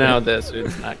I found now it. this.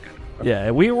 It's not good.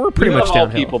 Yeah, we were pretty we much love all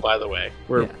downhill. people, by the way.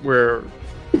 We're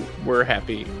Yeah. we're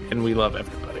happy and we love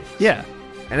everybody. Yeah,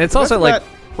 and it's also That's like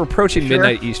about- we're approaching Sure.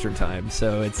 midnight Eastern time,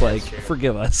 so it's like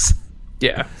forgive us.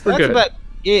 Yeah, we're That's good. about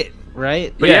it,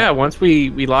 right? But yeah, once we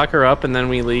lock her up and then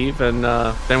we leave and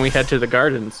then we head to the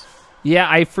gardens. Yeah,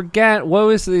 I forget what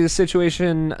was the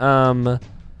situation.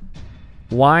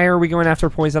 Why are we going after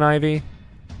Poison Ivy?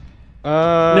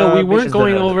 No, we weren't because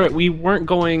going the- over it. We weren't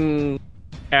going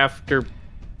after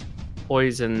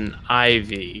Poison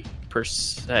Ivy per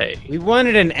se. We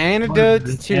wanted an antidote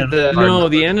to the. No,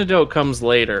 the antidote comes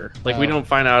later. Like we Oh. don't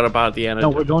find out about the No,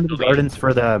 antidote. we're going to the until gardens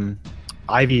for the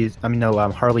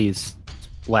Harley's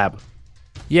lab.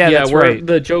 Yeah, that's we're right.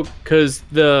 the joke because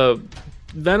the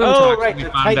Venom Oh, toxin right, we the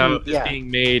found Titan, out is yeah.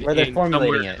 being made Where they're in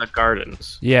formulating somewhere it. in the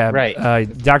gardens. Yeah, Right.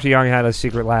 Dr. Young had a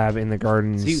secret lab in the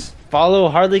gardens. So you follow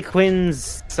Harley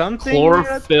Quinn's something.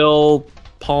 Chlorophyll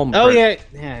palm. Oh print.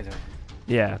 yeah. I don't-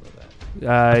 Yeah.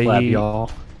 Lab, He y'all.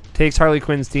 takes Harley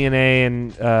Quinn's DNA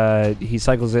and he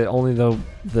cycles it only though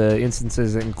the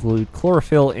instances that include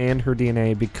chlorophyll and her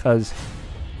DNA because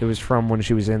it was from when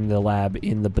she was in the lab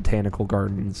in the botanical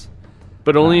gardens.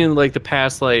 But only in like the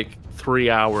past like 3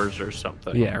 hours or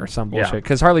something. Yeah, or some Yeah. bullshit.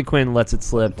 Because Harley Quinn lets it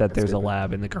slip that there's a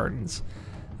lab in the gardens.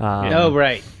 Oh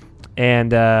right.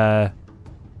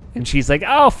 And she's like,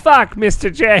 "Oh fuck,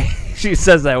 Mr. J." She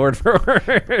says that word for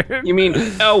word. You mean,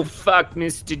 oh fuck,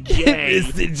 Mr. J.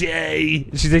 Mr. J.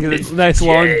 She's taking this nice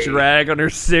long drag on her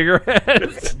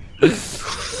cigarette.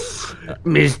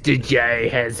 Mr. J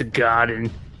has a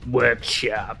garden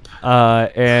workshop.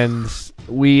 And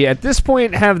we, at this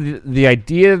point, have the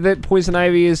idea that Poison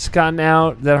Ivy has gotten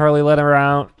out, that Harley let her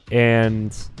out,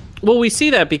 and Well, we see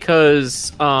that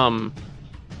because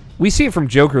we see it from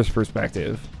Joker's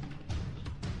perspective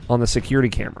on the security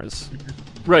cameras.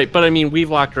 right, but I mean we've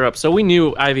locked her up, so we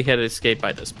knew Ivy had escaped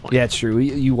by this point. Yeah, it's true.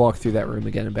 You walk through that room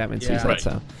again, and Batman sees Yeah.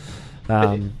 that.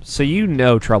 Right. So you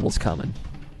know trouble's coming.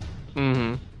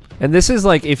 Mm-hmm. And this is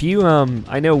like if you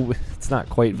I know it's not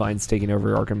quite Vine's taking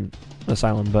over Arkham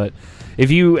Asylum, but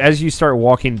if you as you start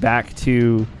walking back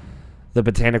to the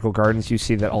botanical gardens, you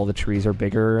see that all the trees are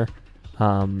bigger,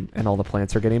 and all the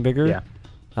plants are getting bigger.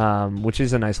 Yeah. Which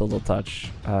is a nice little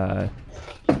touch.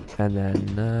 And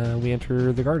then we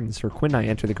enter the gardens, or Quinn and I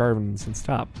enter the gardens and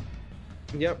stop.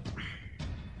 Yep.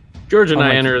 George and I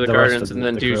Unlike enter the the rest gardens of and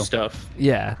then the do crew. stuff.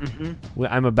 Yeah, Mm-hmm.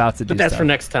 I'm about to do. But that's stuff. for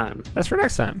next time. That's for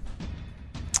next time.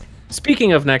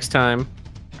 Speaking of next time,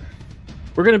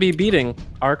 we're going to be beating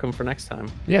Arkham for next time.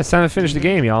 Yeah, it's time to finish the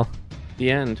game, y'all.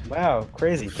 The end. Wow,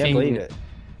 crazy! Can't Fiend. believe it.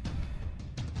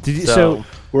 Did you, So- so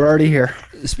We're already here.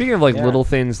 Speaking of like Yeah. little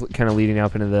things, kind of leading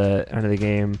up into the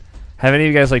game, have any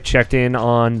of you guys like checked in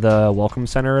on the Welcome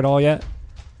Center at all yet?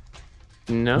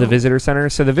 No. The Visitor Center.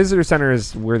 So the Visitor Center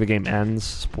is where the game ends.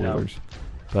 Spoilers.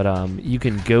 But you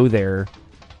can go there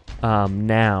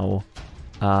now,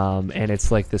 and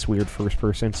it's like this weird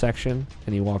first-person section,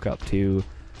 and you walk up to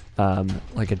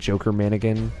like a Joker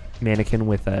mannequin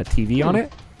with a TV on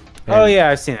it. Oh And- yeah,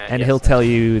 I've seen it. And yes. he'll tell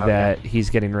you Okay. that he's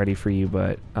getting ready for you,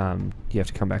 but you have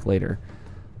to come back later.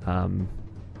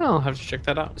 I'll have to check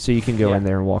that out. So you can go Yeah. in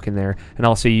there and walk in there, and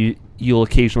also you'll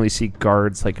occasionally see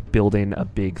guards like building a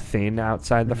big thing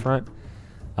outside the front,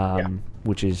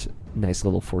 which is nice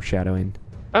little foreshadowing.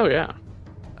 Oh yeah.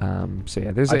 So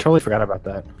yeah, there's I totally forgot about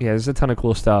that. there's a ton of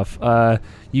cool stuff.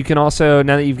 You can also,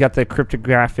 now that you've got the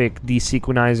cryptographic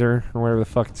desequenizer or whatever the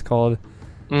fuck it's called,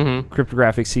 Mm-hmm.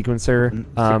 cryptographic sequencer, you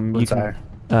Sequencer.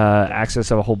 can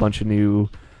access a whole bunch of new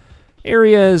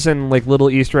areas and like little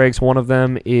Easter eggs. One of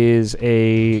them is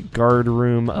a guard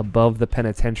room above the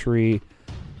penitentiary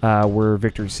where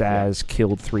Victor Zsasz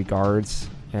killed 3 guards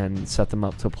and set them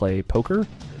up to play poker,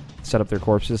 set up their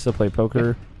corpses to play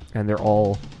poker, and they're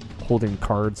all holding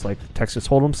cards like Texas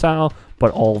Hold'em style,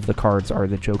 but all of the cards are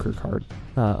the Joker card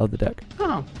of the deck.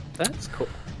 Oh, that's cool.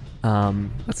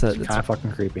 That's Kind of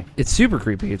fucking creepy. it's super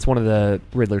creepy. It's one of the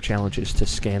Riddler challenges to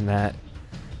scan that.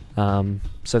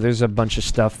 So there's a bunch of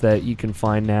stuff that you can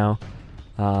find now.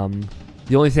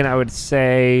 The only thing I would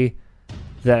say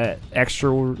that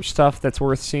extra stuff that's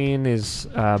worth seeing is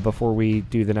before we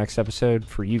do the next episode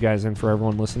for you guys and for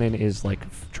everyone listening is like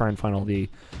try and find all the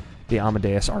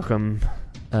Amadeus Arkham,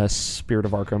 Spirit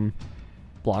of Arkham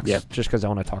blocks. Yep. Just because I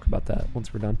want to talk about that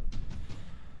once we're done.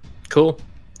 Cool.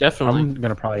 Definitely. I'm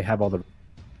gonna probably have all the.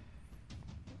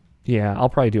 Yeah, I'll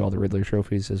probably do all the Riddler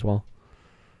trophies as well.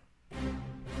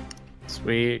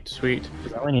 Sweet, sweet.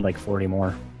 I only need like 40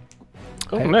 more.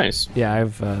 Oh, I- nice. Yeah, I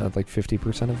have like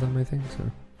 50% of them, I think. So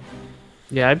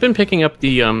Yeah, I've been picking up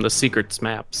the secrets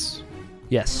maps.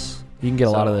 yes, you can get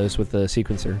a lot of So- those with the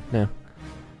sequencer now.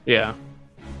 Yeah.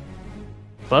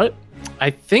 But I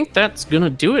think that's going to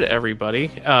do it, everybody.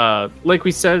 Like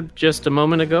we said just a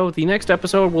moment ago, the next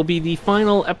episode will be the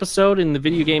final episode in the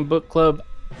Video Game Book Club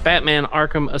Batman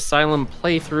Arkham Asylum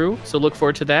playthrough. So look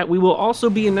forward to that. We will also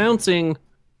be announcing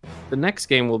the next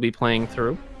game we'll be playing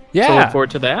through. So Yeah, look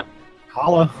forward to that.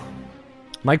 Holla.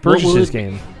 Mike What Burgess's would-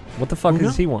 game. What the fuck Who does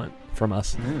knows? he want from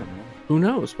us? Who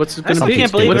knows? What's it I going to still be?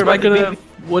 can't believe What's we're Mike about to going to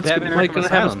what's Batman Mike Arkham going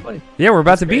to have us Asylum. play? Yeah, we're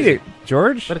about to beat crazy. it,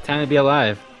 George. What a time to be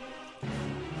alive.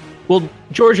 Well,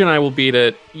 George and I will beat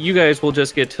it. You guys will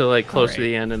just get to like close to Alright.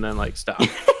 the end and then like stop.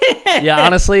 Yeah,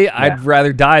 honestly, I'd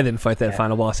rather die than fight that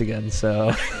final boss again. So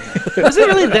Was it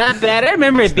really that bad? I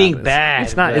remember it being not- bad.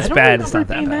 it's not- but- it's I don't bad, it's not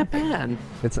remember that it being that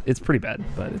bad. it's pretty bad,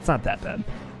 but it's not that bad.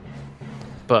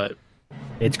 But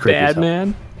It's creepy. as hell.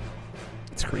 Badman.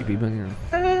 It's creepy, but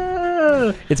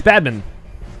it's Badman.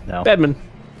 No. Badman.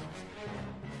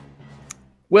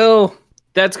 Well,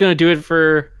 that's going to do it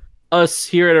for us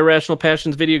here at Irrational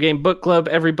Passions Video Game Book Club,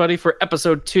 everybody, for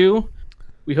episode 2.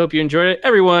 We hope you enjoyed it.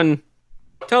 Everyone,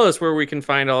 tell us where we can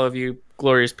find all of you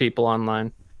glorious people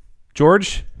online.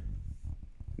 George,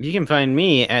 You can find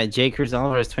me at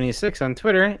jcruzalvarez26 on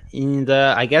Twitter, and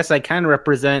I guess I kind of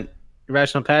represent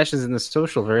Irrational Passions in the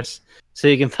social verse. So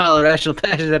you can follow Irrational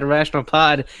Passions at Irrational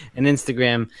Pod and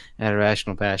Instagram at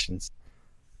Irrational Passions.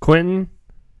 Quentin,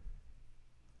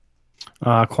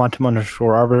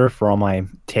 Quantum_arbiter for all my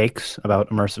takes about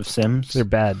immersive sims. they're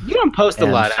bad. You don't post a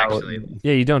And lot, so- actually.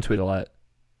 Yeah, you don't tweet a lot.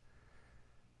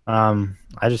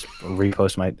 I just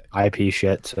repost my IP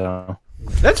shit. So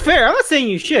That's fair. I'm not saying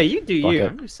you should. You do Fuck you. it.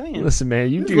 I'm just saying. Listen, man,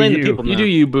 you Just do letting the you. people You know. do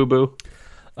you, boo-boo.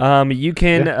 You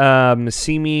can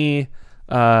see me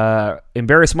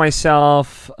embarrass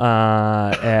myself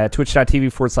at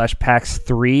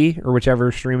twitch.tv/PAX3 or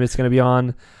whichever stream it's going to be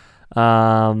on.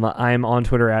 I'm on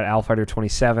Twitter at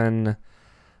AlFighter27.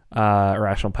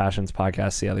 Irrational Passions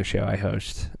Podcast, the other show I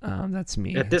host. That's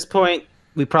me. At this point,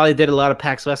 we probably did a lot of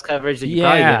PAX West coverage that you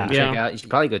Yeah. probably didn't check out. You should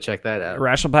probably go check that out.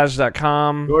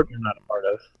 IrrationalPassions.com. Jordan, not a part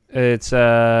of. It's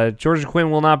George and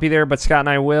Quinn will not be there, but Scott and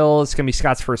I will. It's going to be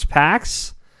Scott's first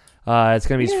PAX. It's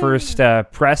going to be his first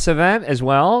press event as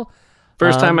well.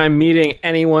 First time I'm meeting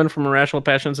anyone from Irrational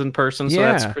Passions in person, so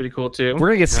that's Yeah. pretty cool too. We're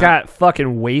going to get Scott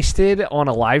fucking wasted on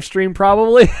a live stream,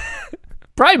 probably.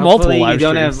 Probably multiple Hopefully you live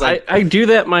don't streams. have, like- I do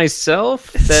that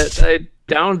myself. That I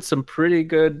downed some pretty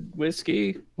good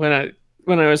whiskey when I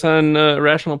was on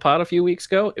Irrational Pod a few weeks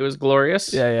ago. It was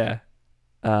glorious. Yeah.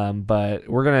 But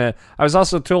I was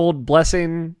also told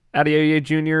Blessing Adeoye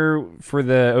Jr. for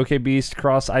the OK Beast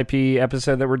cross IP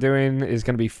episode that we're doing is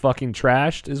going to be fucking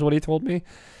trashed, is what he told me.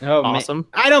 Oh, Awesome.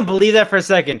 Man. I don't believe that for a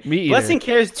second. Me either. Blessing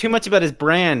cares too much about his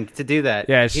brand to do that.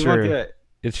 Yeah, it's he true. won't do it.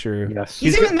 It's true. Yes.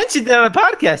 He's even mentioned that on the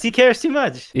podcast. He cares too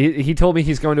much. He told me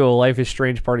he's going to a Life is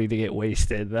Strange party to get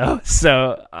wasted, though.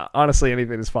 So, honestly,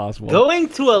 anything is possible. Going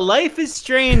to a Life is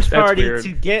Strange That's party weird.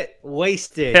 to get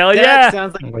wasted. Hell that yeah.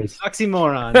 sounds like an Waste.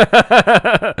 oxymoron.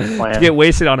 To get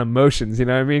wasted on emotions, you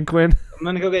know what I mean, Quinn? I'm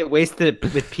going to go get wasted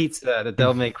with pizza at a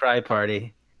Devil May Cry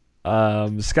party.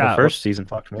 The Scott. first season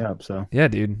fucked me up. So Yeah,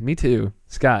 dude. Me too.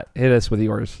 Scott, hit us with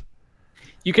yours.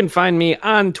 You can find me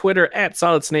on Twitter at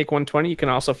SolidSnake120. You can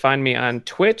also find me on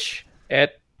Twitch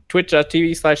at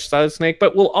twitch.tv/SolidSnake.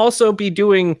 But we'll also be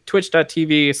doing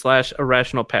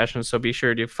twitch.tv/IrrationalPassion. So be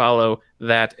sure to follow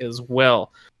that as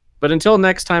well. But until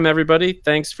next time, everybody,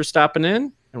 thanks for stopping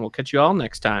in, and we'll catch you all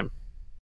next time.